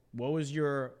 yes. What was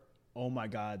your oh my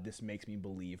God, this makes me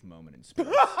believe moment in sports?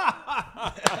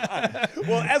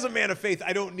 Well, as a man of faith,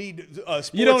 I don't need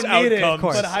sports You don't need it, outcomes. of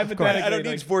course, but hypothetically, I don't need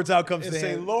like, sports outcomes to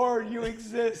say, Lord, you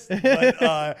exist.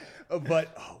 But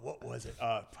what was it?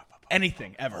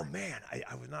 Anything Oh ever. man,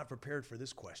 I was not prepared for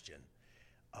this question.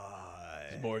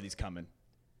 There's more of these coming.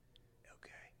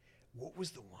 Okay, what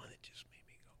was the one that just made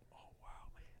me go,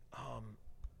 oh wow?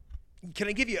 Can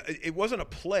I give you? It wasn't a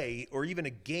play or even a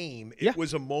game. It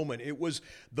was a moment. It was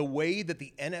the way that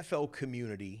the NFL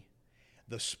community,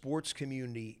 the sports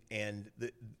community, and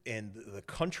the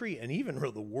country, and even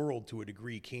the world to a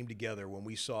degree, came together when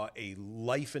we saw a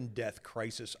life and death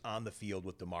crisis on the field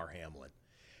with Damar Hamlin.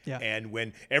 Yeah. And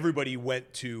when everybody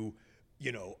went to,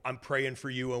 I'm praying for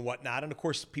you and whatnot. And of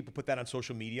course, people put that on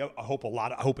social media. I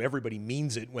hope everybody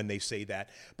means it when they say that.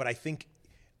 But I think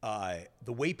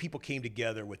the way people came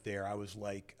together with there, I was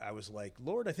like,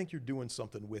 Lord, I think you're doing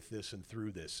something with this and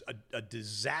through this. A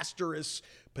disastrous,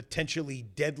 potentially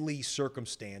deadly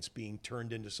circumstance being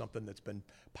turned into something that's been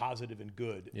positive and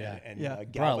good. And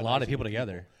brought a lot of people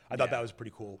together. I thought that was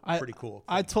pretty cool. Pretty cool.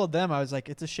 I told them, I was like,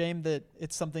 it's a shame that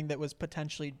it's something that was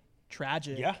potentially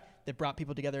tragic that brought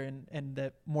people together, and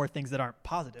that more things that aren't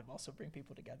positive also bring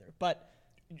people together. But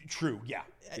true, yeah.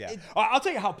 I'll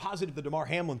tell you how positive the Damar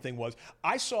Hamlin thing was.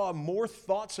 I saw more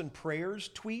thoughts and prayers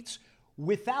tweets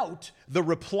without the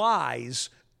replies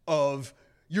of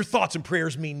your thoughts and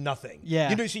prayers mean nothing. Yeah.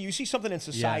 You know, you see something in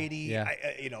society, Yeah.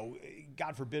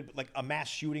 God forbid, like a mass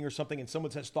shooting or something, and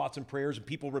someone says thoughts and prayers, and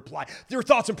people reply, their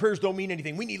thoughts and prayers don't mean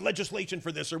anything. We need legislation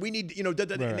for this, or we need, and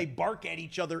they bark at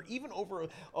each other, even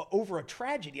over a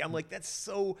tragedy. I'm like, that's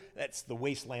the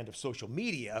wasteland of social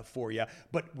media for you.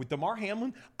 But with Damar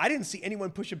Hamlin, I didn't see anyone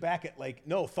pushing back at like,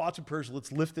 no, thoughts and prayers,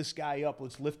 let's lift this guy up.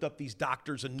 Let's lift up these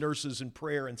doctors and nurses in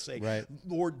prayer and say,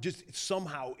 Lord, just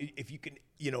somehow, if you can,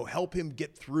 help him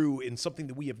get through in something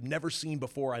that we have never seen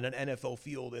before on an NFL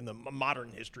field in the modern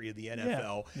history of the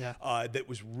NFL. That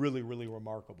was really, really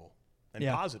remarkable and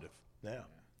positive. Yeah.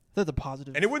 They're the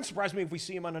positive. And it wouldn't surprise me if we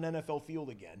see him on an NFL field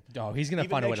again. Oh, he's going to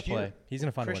find a way to play. He's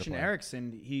going to find a way to play. Christian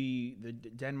Eriksen, the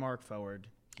Denmark forward,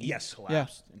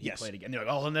 collapsed. And he played again. They're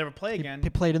like, he'll never play again. He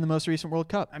played in the most recent World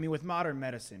Cup. I mean, with modern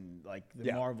medicine, like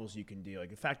the marvels you can do, like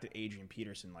the fact that Adrian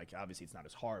Peterson, like obviously it's not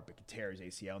as hard, but could tear his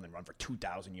ACL and then run for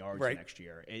 2,000 yards next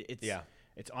year.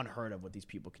 It's unheard of what these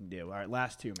people can do. All right,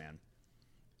 last two, man.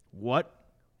 What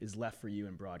is left for you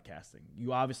in broadcasting?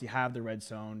 You obviously have the Red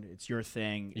Zone. It's your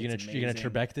thing. You're gonna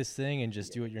Trebek this thing and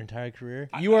just do it your entire career.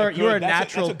 You are a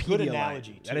natural. That's a good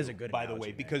analogy. That is a good. By the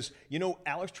way, because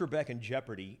Alex Trebek in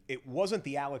Jeopardy, it wasn't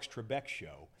the Alex Trebek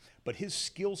show, but his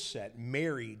skill set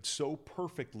married so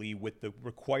perfectly with the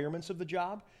requirements of the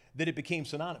job that it became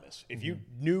synonymous. If you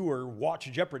knew or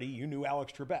watched Jeopardy, you knew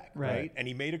Alex Trebek, right? And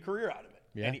he made a career out of it.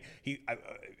 Yeah. And he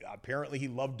apparently he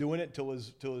loved doing it till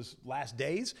his last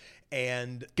days.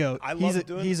 And goat. He's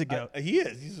a goat. He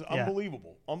is. He's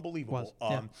unbelievable.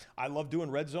 I love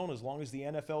doing Red Zone as long as the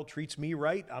NFL treats me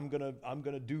right. I'm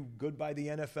gonna do good by the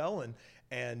NFL.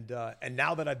 And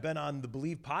now that I've been on the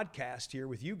Believe podcast here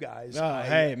with you guys,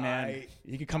 hey man,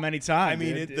 you can come anytime. I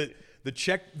mean, the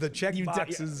check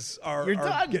boxes are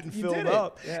getting filled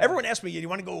up. Yeah. Everyone asks me, "Do you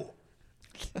want to go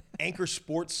Anchor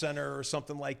Sports Center or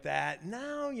something like that?"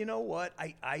 No, you know what?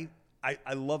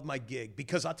 I love my gig,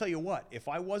 because I'll tell you what, if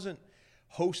I wasn't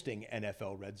hosting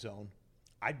NFL Red Zone,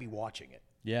 I'd be watching it.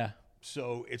 Yeah.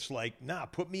 So it's like,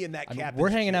 put me in that captain's we're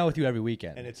hanging chair. out with you every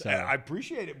weekend. And I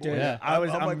appreciate it, boys. Dude, yeah.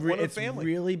 It's family.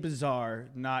 really bizarre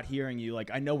not hearing you. Like,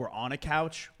 I know we're on a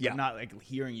couch, but not like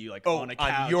hearing you like on a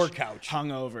couch. On your couch.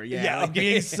 Hungover. Yeah. Like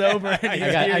being sober.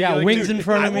 I got wings in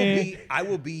front of me. I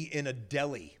will be in a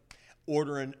deli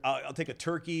ordering, I'll take a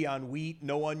turkey on wheat,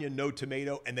 no onion, no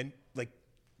tomato, and then like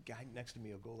guy next to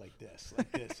me will go like this,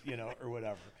 or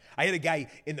whatever. I had a guy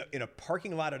in a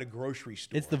parking lot at a grocery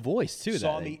store. It's the voice too.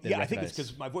 Saw me. I think it's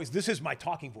because my voice. This is my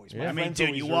talking voice. Yeah. I mean,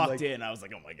 dude, you walked in. I was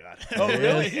like, oh my god. Oh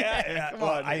really? Yeah.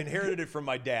 Well, I inherited it from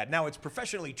my dad. Now it's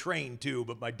professionally trained too,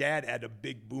 but my dad had a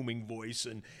big booming voice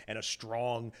and a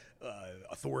strong,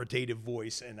 authoritative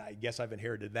voice, and I guess I've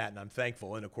inherited that, and I'm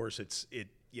thankful. And of course, it's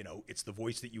the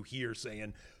voice that you hear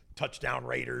saying, touchdown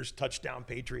Raiders, touchdown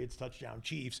Patriots, touchdown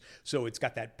Chiefs. So it's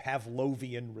got that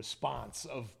Pavlovian response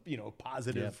of,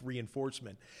 positive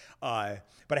reinforcement. But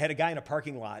I had a guy in a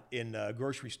parking lot in a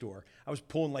grocery store. I was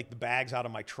pulling like the bags out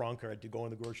of my trunk, or I had to go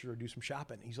in the grocery store to do some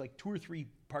shopping. He's like 2 or 3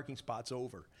 parking spots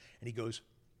over. And he goes,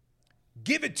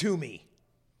 "Give it to me.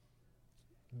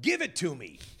 Give it to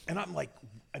me." And I'm like,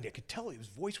 and I could tell his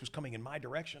voice was coming in my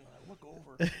direction. And I look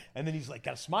over, and then he's like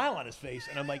got a smile on his face,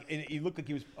 and I'm like, and he looked like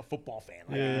he was a football fan,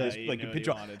 like a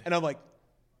pitcher. And I'm like,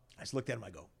 I just looked at him. I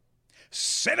go,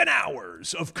 7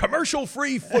 hours of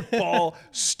commercial-free football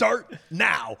start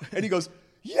now. And he goes,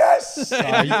 yes.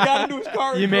 And he got into his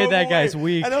car. You made that guy's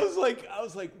week. And I was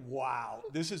like, wow,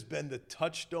 this has been the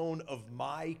touchstone of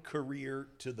my career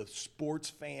to the sports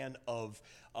fan of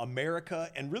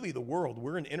America and really the world.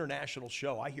 We're an international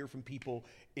show. I hear from people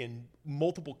in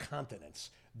multiple continents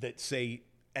that say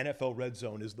NFL Red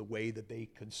Zone is the way that they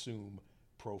consume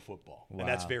pro football. Wow. And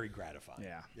that's very gratifying.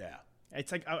 Yeah.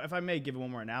 It's like, if I may give one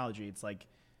more analogy, it's like,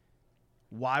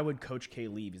 why would Coach K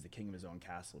leave? He's the king of his own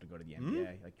castle to go to the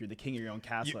NBA. Like, you're the king of your own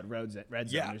castle at Red Zone.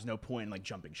 There's no point in like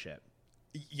jumping ship.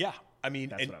 Yeah. I mean,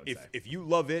 that's what I would say. If you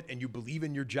love it and you believe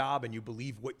in your job and you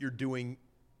believe what you're doing,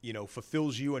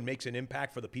 fulfills you and makes an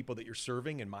impact for the people that you're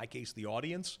serving, in my case, the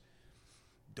audience,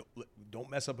 Don't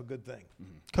mess up a good thing.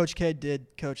 Coach K did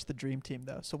coach the dream team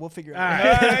though, so we'll figure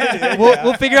out.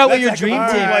 We'll figure out what your dream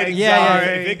team.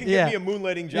 If they can give me a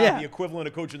moonlighting job, the equivalent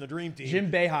of coaching the dream team,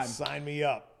 Jim Boeheim, sign me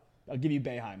up. I'll give you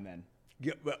Boeheim then.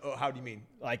 How do you mean?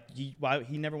 Like, he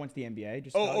never went to the NBA.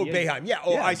 Just Boeheim. Yeah.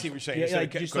 I see what you're saying. Yeah,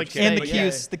 like, just like and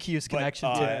the Cuse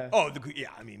connection too.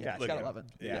 I mean, it's gotta love it.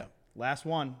 Yeah. Last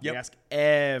one. Yep. We ask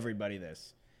everybody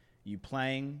this: you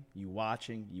playing, you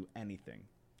watching, you anything.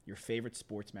 Your favorite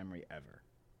sports memory ever?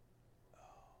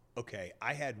 Okay,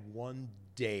 I had one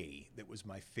day that was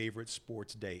my favorite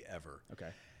sports day ever. Okay.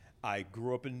 I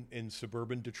grew up in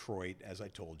suburban Detroit, as I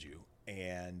told you,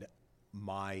 and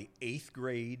my 8th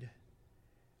grade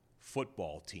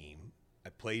football team,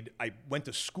 I went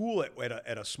to school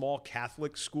at a small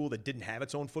Catholic school that didn't have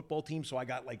its own football team, so I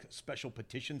got like a special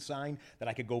petition signed that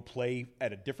I could go play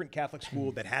at a different Catholic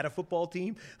school that had a football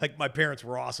team. Like, my parents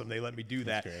were awesome; they let me do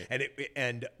that,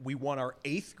 and we won our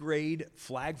 8th grade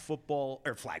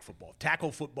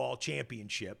tackle football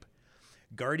championship.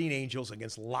 Guardian Angels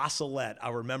against La Salette, I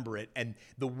remember it, and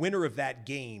the winner of that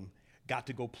game got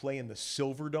to go play in the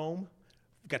Silver Dome.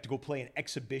 Got to go play an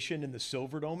exhibition in the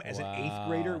Silverdome as an 8th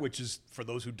grader, which is, for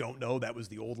those who don't know, that was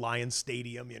the old Lions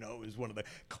Stadium. You know, it was one of the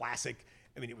classic.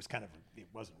 I mean, it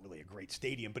wasn't really a great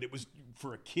stadium, but it was,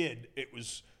 for a kid, it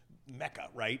was Mecca,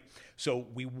 right? So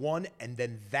we won, and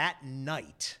then that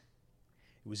night,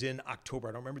 it was in October.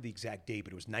 I don't remember the exact date,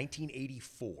 but it was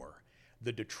 1984.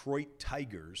 The Detroit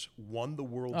Tigers won the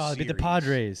World Series. Beat the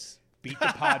Padres. Beat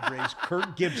the Padres.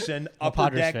 Kurt Gibson,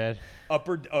 upper deck.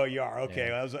 Oh, you are okay.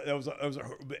 Yeah.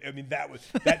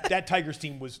 That Tigers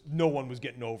team no one was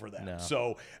getting over that. No.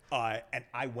 So, and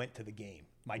I went to the game.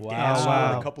 My dad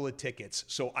scored a couple of tickets,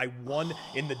 so I won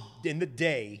in the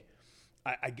day.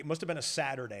 It must have been a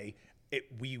Saturday.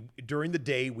 During the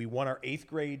day we won our 8th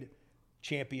grade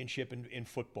championship in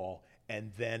football.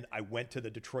 And then I went to the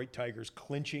Detroit Tigers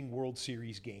clinching World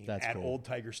Series game at Old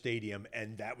Tiger Stadium,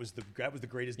 and that was the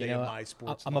greatest day of my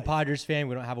sports life. I'm a Padres fan.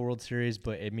 We don't have a World Series,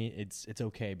 but it's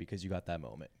okay because you got that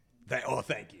moment.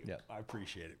 Thank you. Yeah. I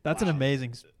appreciate it. That's an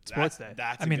amazing sports day.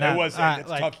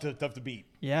 It's tough to beat.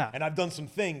 Yeah. And I've done some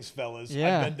things, fellas.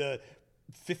 Yeah. I've been to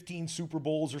 15 Super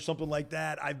Bowls or something like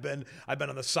that. I've been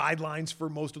on the sidelines for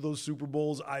most of those Super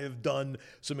Bowls. I have done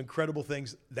some incredible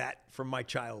things. That, from my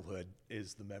childhood,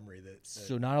 is the memory that.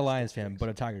 So not a Lions fan, but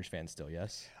a Tigers fan still,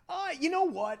 yes? You know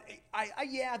what?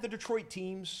 The Detroit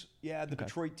teams. Yeah, the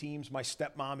Detroit teams. My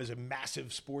stepmom is a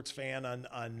massive sports fan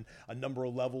on a number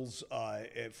of levels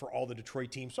for all the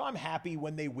Detroit teams. So I'm happy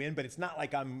when they win, but it's not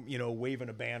like I'm waving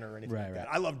a banner or anything like that.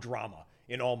 I love drama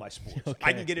in all my sports. Okay.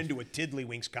 I can get into a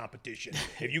Tiddlywinks competition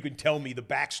if you can tell me the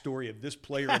backstory of this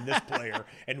player and this player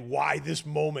and why this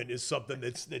moment is something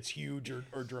that's huge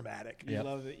or dramatic. You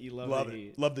love it. You love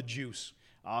it. Love the juice.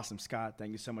 Awesome, Scott.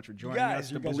 Thank you so much for joining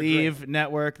us. The Believe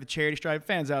Network, the Charity Stripe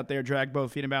fans out there, drag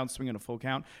both feet and bounce, swing on a full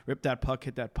count, rip that puck,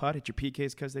 hit that putt, hit your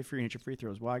PKs because they're free, and hit your free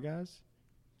throws. Why, guys?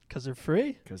 Because they're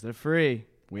free. Because they're free.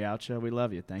 We out, you. We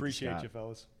love you. Thank you, Scott. Appreciate you,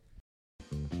 fellas.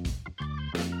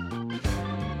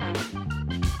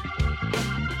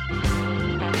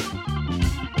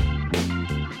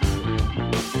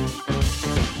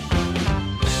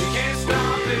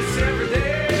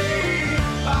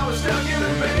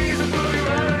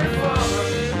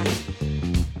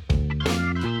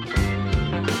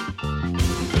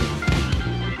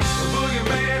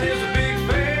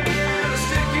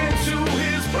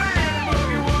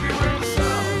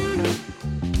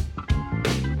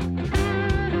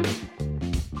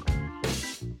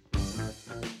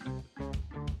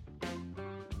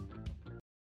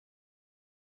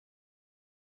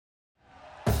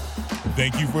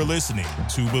 Thank you for listening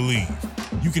to Believe.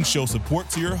 You can show support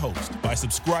to your host by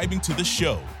subscribing to the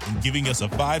show and giving us a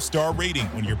 5-star rating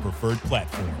on your preferred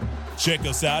platform. Check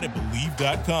us out at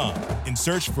Believe.com and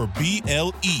search for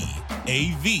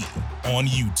BLEAV on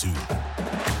YouTube.